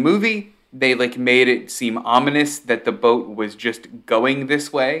 In the movie, they like made it seem ominous that the boat was just going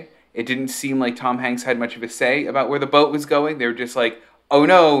this way. It didn't seem like Tom Hanks had much of a say about where the boat was going. They were just like, oh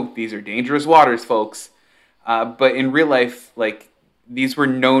no, these are dangerous waters, folks. But in real life, like, these were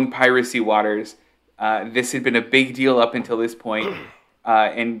known piracy waters. This had been a big deal up until this point.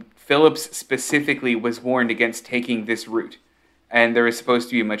 And Phillips specifically was warned against taking this route. And there was supposed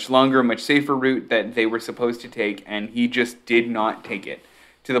to be a much longer, much safer route that they were supposed to take, and he just did not take it.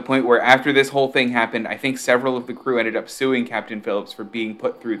 To the point where after this whole thing happened, I think several of the crew ended up suing Captain Phillips for being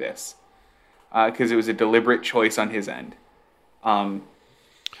put through this. Because it was a deliberate choice on his end. Yeah.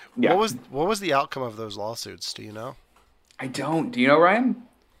 What was the outcome of those lawsuits? Do you know? I don't. Do you know, Ryan?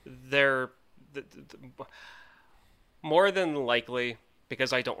 they're more than likely,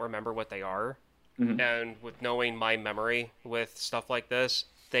 because I don't remember what they are, and with knowing my memory with stuff like this,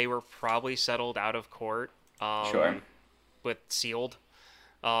 they were probably settled out of court. Sure. With sealed.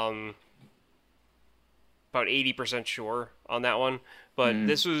 About 80% sure on that one. But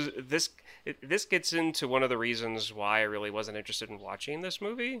this gets into one of the reasons why I really wasn't interested in watching this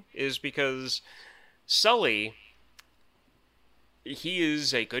movie, is because Sully, he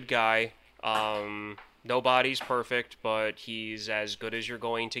is a good guy. nobody's perfect, but he's as good as you're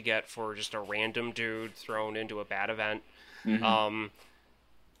going to get for just a random dude thrown into a bad event. Um,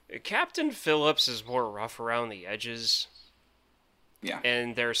 Captain Phillips is more rough around the edges, Yeah.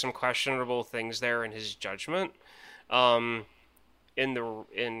 and there's some questionable things there in his judgment. Um,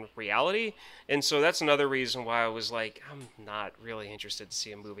 in reality, and so that's another reason why I was like, I'm not really interested to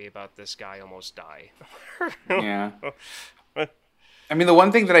see a movie about this guy almost die. Yeah. I mean, the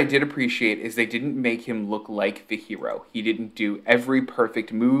one thing that I did appreciate is they didn't make him look like the hero. He didn't do every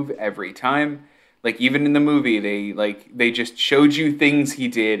perfect move every time. Like, even in the movie, they just showed you things he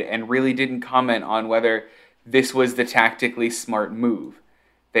did and really didn't comment on whether this was the tactically smart move.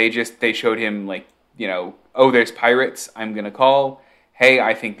 They showed him, like, oh, there's pirates, I'm gonna call. Hey,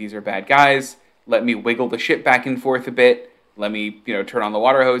 I think these are bad guys. Let me wiggle the ship back and forth a bit. Let me, turn on the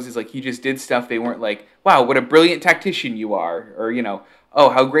water hoses. Like, he just did stuff. They weren't like, wow, what a brilliant tactician you are. Or, oh,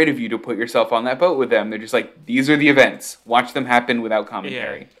 how great of you to put yourself on that boat with them. They're just like, these are the events. Watch them happen without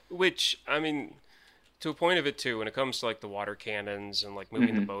commentary. Yeah, which, I mean, to a point of it, too, when it comes to, like, the water cannons and, like,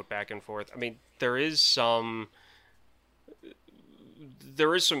 moving the boat back and forth, I mean, there is some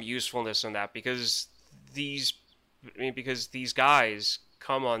usefulness in that because these guys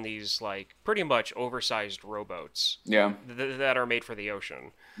come on these like pretty much oversized rowboats that are made for the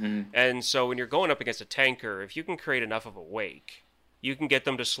ocean. And so when you're going up against a tanker, if you can create enough of a wake, you can get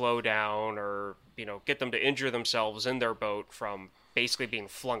them to slow down or get them to injure themselves in their boat from basically being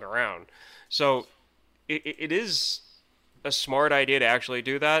flung around. So it is a smart idea to actually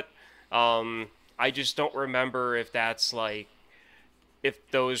do that. I just don't remember if that's like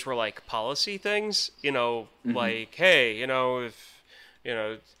if those were like policy things, like, hey,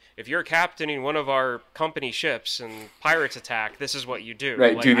 if you're captaining one of our company ships and pirates attack, this is what you do.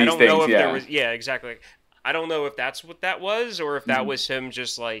 Right, like, do these I don't things, know if yeah. there was, yeah, exactly. I don't know if that's what that was, or if that was him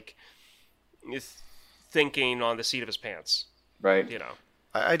just like thinking on the seat of his pants. Right.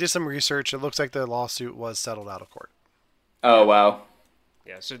 I did some research. It looks like the lawsuit was settled out of court. Oh, wow.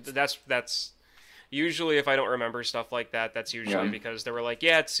 Yeah, so that's usually if I don't remember stuff like that, that's usually because they were like,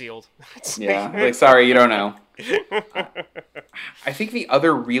 yeah, it's sealed. Yeah, like, sorry, you don't know. I think the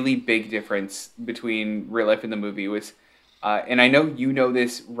other really big difference between real life and the movie was, and I know you know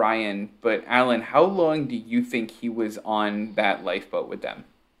this, Ryan, but Alan, how long do you think he was on that lifeboat with them?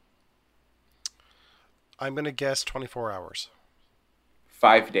 I'm going to guess 24 hours.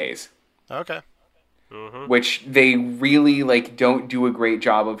 5 days. Okay. Which they really don't do a great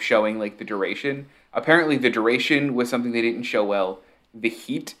job of showing the duration. Apparently the duration was something they didn't show well. The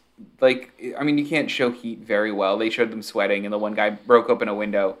heat, you can't show heat very well. They showed them sweating and the one guy broke open a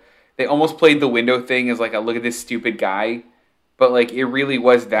window. They almost played the window thing as a look at this stupid guy, but it really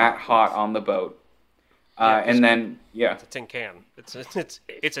was that hot on the boat. And then it's a tin can.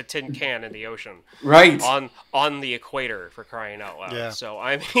 It's a tin can in the oceon, right? On the equator, for crying out loud. Yeah. So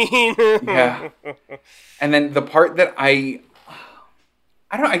I mean, yeah. And then the part that I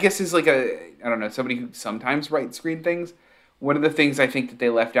don't know, I guess is somebody who sometimes writes screen things. One of the things I think that they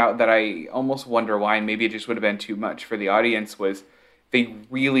left out that I almost wonder why, and maybe it just would have been too much for the audience, was they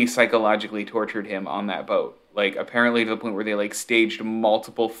really psychologically tortured him on that boat. Apparently to the point where they staged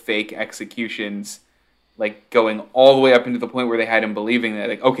multiple fake executions, going all the way up into the point where they had him believing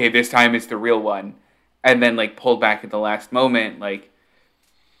that, okay, this time it's the real one. And then, pulled back at the last moment,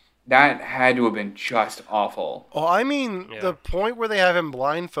 that had to have been just awful. Oh, I mean, the point where they have him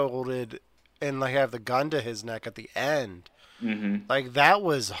blindfolded and have the gun to his neck at the end, that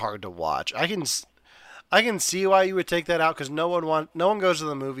was hard to watch. I can see why you would take that out because no one goes to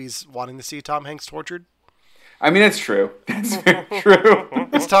the movies wanting to see Tom Hanks tortured. I mean, it's true. That's very true.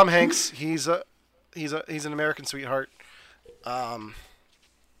 It's Tom Hanks. He's an American sweetheart.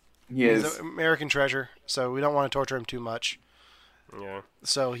 He is. He's an American treasure, so we don't want to torture him too much. Yeah.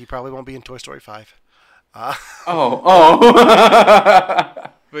 So he probably won't be in Toy Story 5. Oh.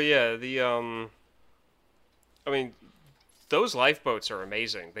 But yeah, I mean, those lifeboats are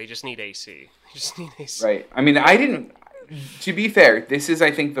amazing. They just need AC. Right. I mean, to be fair, this is,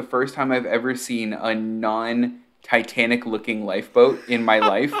 I think, the first time I've ever seen a non-Titanic looking lifeboat in my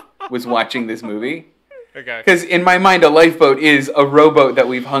life was watching this movie. Okay. Because in my mind, a lifeboat is a rowboat that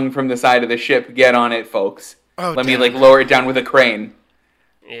we've hung from the side of the ship. Get on it, folks. Oh, Let me lower it down with a crane.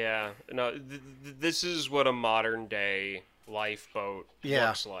 Yeah. No, this is what a modern day lifeboat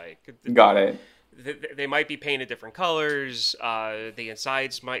looks like. Got it. They might be painted different colors. The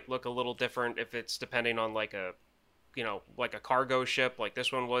insides might look a little different if it's depending on like a cargo ship, like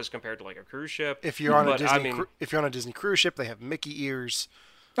this one was compared to a cruise ship. If you're on a Disney cruise ship, they have Mickey ears.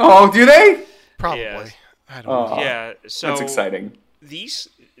 Oh, do they? Probably. Yeah. I don't know. Yeah. So that's exciting. These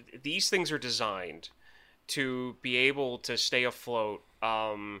things are designed to be able to stay afloat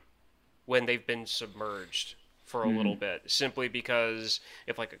when they've been submerged for a little bit, simply because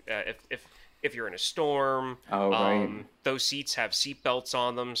if you're in a storm, those seats have seat belts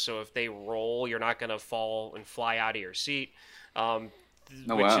on them, so if they roll, you're not going to fall and fly out of your seat.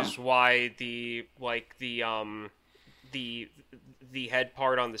 Which is why the head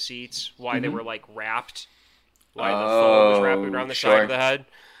part on the seats, why they were like wrapped, why the foam was wrapped around the side of the head.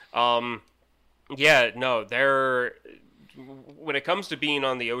 When it comes to being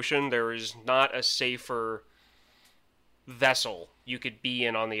on the ocean, there is not a safer vessel you could be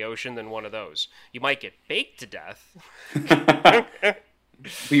in on the ocean than one of those. You might get baked to death. But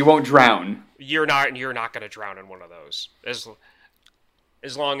you won't drown. You're not going to drown in one of those.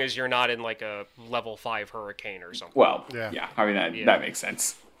 As long as you're not in like a level 5 hurricane or something. Well, yeah. I mean, that makes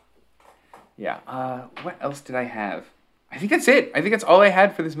sense. Yeah. What else did I have? I think that's it. I think that's all I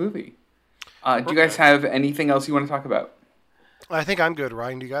had for this movie. Do you guys have anything else you want to talk about? I think I'm good.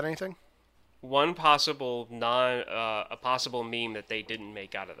 Ryan, do you got anything? One possible a possible meme that they didn't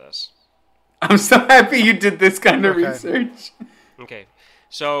make out of this. I'm so happy you did this kind of research. Okay.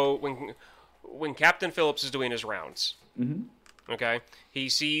 So when Captain Phillips is doing his rounds, okay, he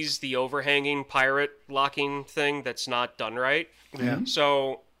sees the overhanging pirate locking thing that's not done right. Yeah.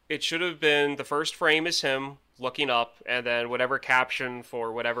 So it should have been the first frame is him looking up, and then whatever caption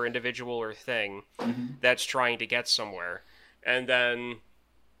for whatever individual or thing that's trying to get somewhere. And then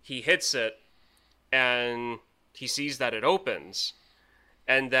he hits it, and he sees that it opens.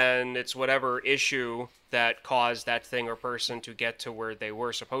 And then it's whatever issue that caused that thing or person to get to where they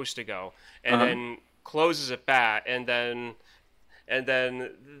were supposed to go. And then closes it back, and then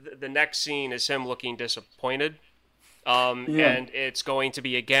the next scene is him looking disappointed. And it's going to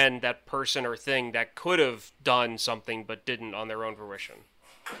be, again, that person or thing that could have done something but didn't on their own fruition.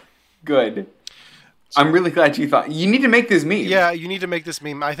 Good. So, I'm really glad you thought. You need to make this meme. Yeah, you need to make this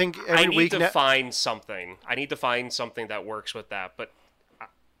meme. I think every week... I need to find something. I need to find something that works with that, but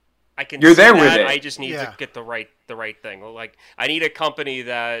I can You're see there that. with it. I just need to get the right thing. Like, I need a company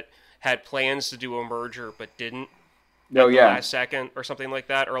that had plans to do a merger but didn't. The last second or something like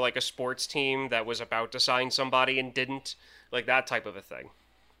that, or like a sports team that was about to sign somebody and didn't, like that type of a thing.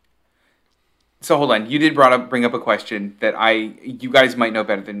 So hold on, you did bring up a question that you guys might know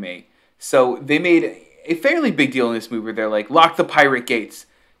better than me. So they made a fairly big deal in this movie where they're like, lock the pirate gates,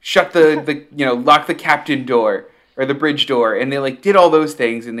 shut lock the captain door or the bridge door, and they like did all those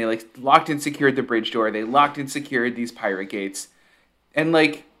things, and they like locked and secured the bridge door, they locked and secured these pirate gates, and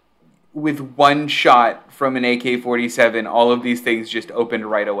like, with one shot from an AK-47, all of these things just opened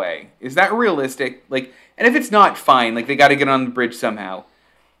right away. Is that realistic? Like, and if it's not, fine. Like, they got to get on the bridge somehow.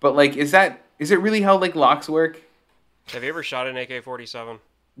 But like, is it really how like locks work? Have you ever shot an AK-47?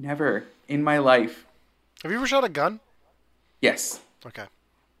 Never in my life. Have you ever shot a gun? Yes. Okay.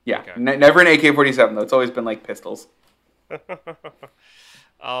 Yeah. Okay. Never an AK-47 though. It's always been like pistols.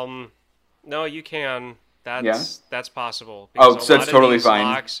 No, you can. That's possible. Oh, so that's totally fine.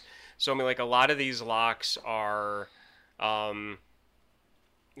 Locks, so I mean, like a lot of these locks are,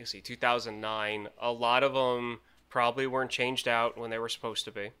 2009. A lot of them probably weren't changed out when they were supposed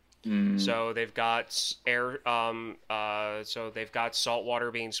to be. So they've got so they've got salt water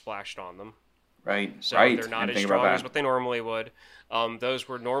being splashed on them. Right. So they're not as strong as what they normally would. Those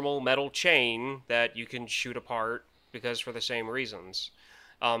were normal metal chain that you can shoot apart because for the same reasons.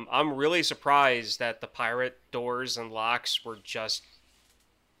 I'm really surprised that the pirate doors and locks were just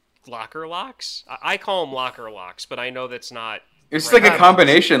locker locks. I call them locker locks, but I know that's not. It's right. Like a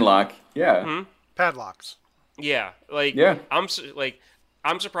combination lock. Yeah. Padlocks. Yeah. Like. Yeah.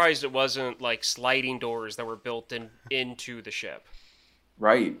 I'm surprised it wasn't like sliding doors that were built into the ship.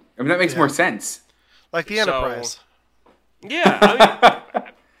 Right. I mean that makes more sense. Like the Enterprise. Yeah. I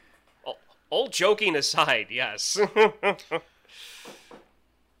mean, all joking aside, yes.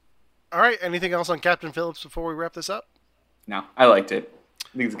 All right. Anything else on Captain Phillips before we wrap this up? No, I liked it. I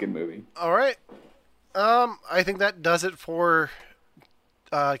think it's a good movie. All right. I think that does it for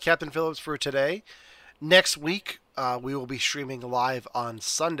Captain Phillips for today. Next week, we will be streaming live on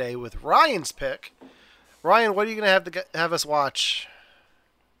Sunday with Ryan's pick. Ryan, what are you going to have us watch?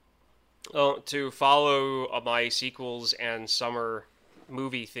 To follow my sequels and summer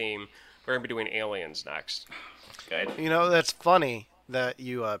movie theme, we're going to be doing Aliens next. Good. You know, that's funny that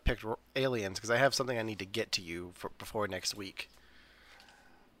you picked Aliens, because I have something I need to get to you before next week,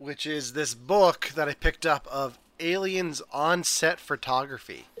 which is this book that I picked up of aliens on-set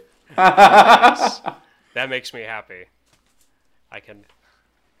photography. Nice. That makes me happy.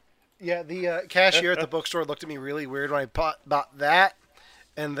 Yeah, the cashier at the bookstore looked at me really weird when I bought that,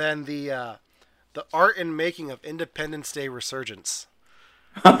 and then the The Art and Making of Independence Day Resurgence.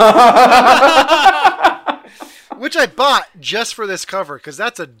 Which I bought just for this cover, because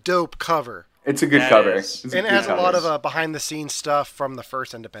that's a dope cover. It's a good That cover. is. And it has a lot of behind-the-scenes stuff from the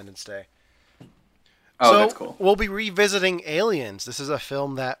first Independence Day. Oh, So that's cool. we'll be revisiting Aliens. This is a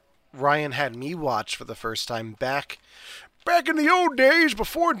film that Ryan had me watch for the first time back in the old days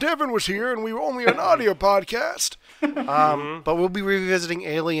before Devin was here and we were only an audio podcast. But we'll be revisiting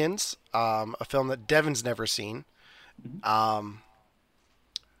Aliens, a film that Devin's never seen.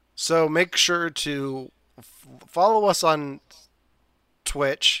 So make sure to follow us on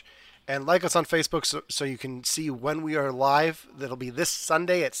Twitch and like us on Facebook so you can see when we are live. That'll be this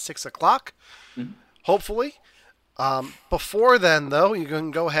Sunday at 6 o'clock, hopefully. Before then, though, you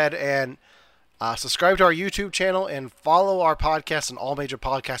can go ahead and subscribe to our YouTube channel and follow our podcast on all major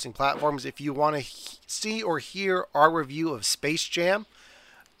podcasting platforms. If you want to see or hear our review of Space Jam,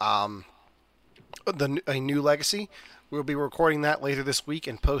 A New Legacy, we'll be recording that later this week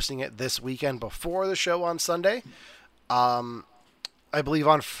and posting it this weekend before the show on Sunday. I believe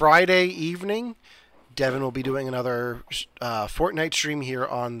on Friday evening, Devin will be doing another Fortnite stream here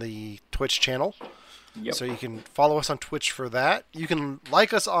on the Twitch channel. Yep. So you can follow us on Twitch for that. You can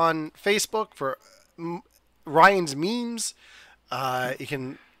like us on Facebook for Ryan's memes. You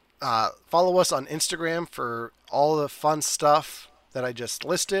can follow us on Instagram for all the fun stuff that I just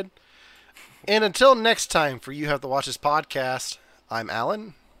listed. And until next time, for You Have to Watch This podcast, I'm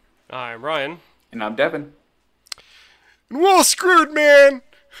Alan. I'm Ryan. And I'm Devin. And well screwed, man.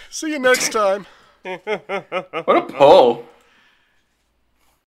 See you next time. What a pull.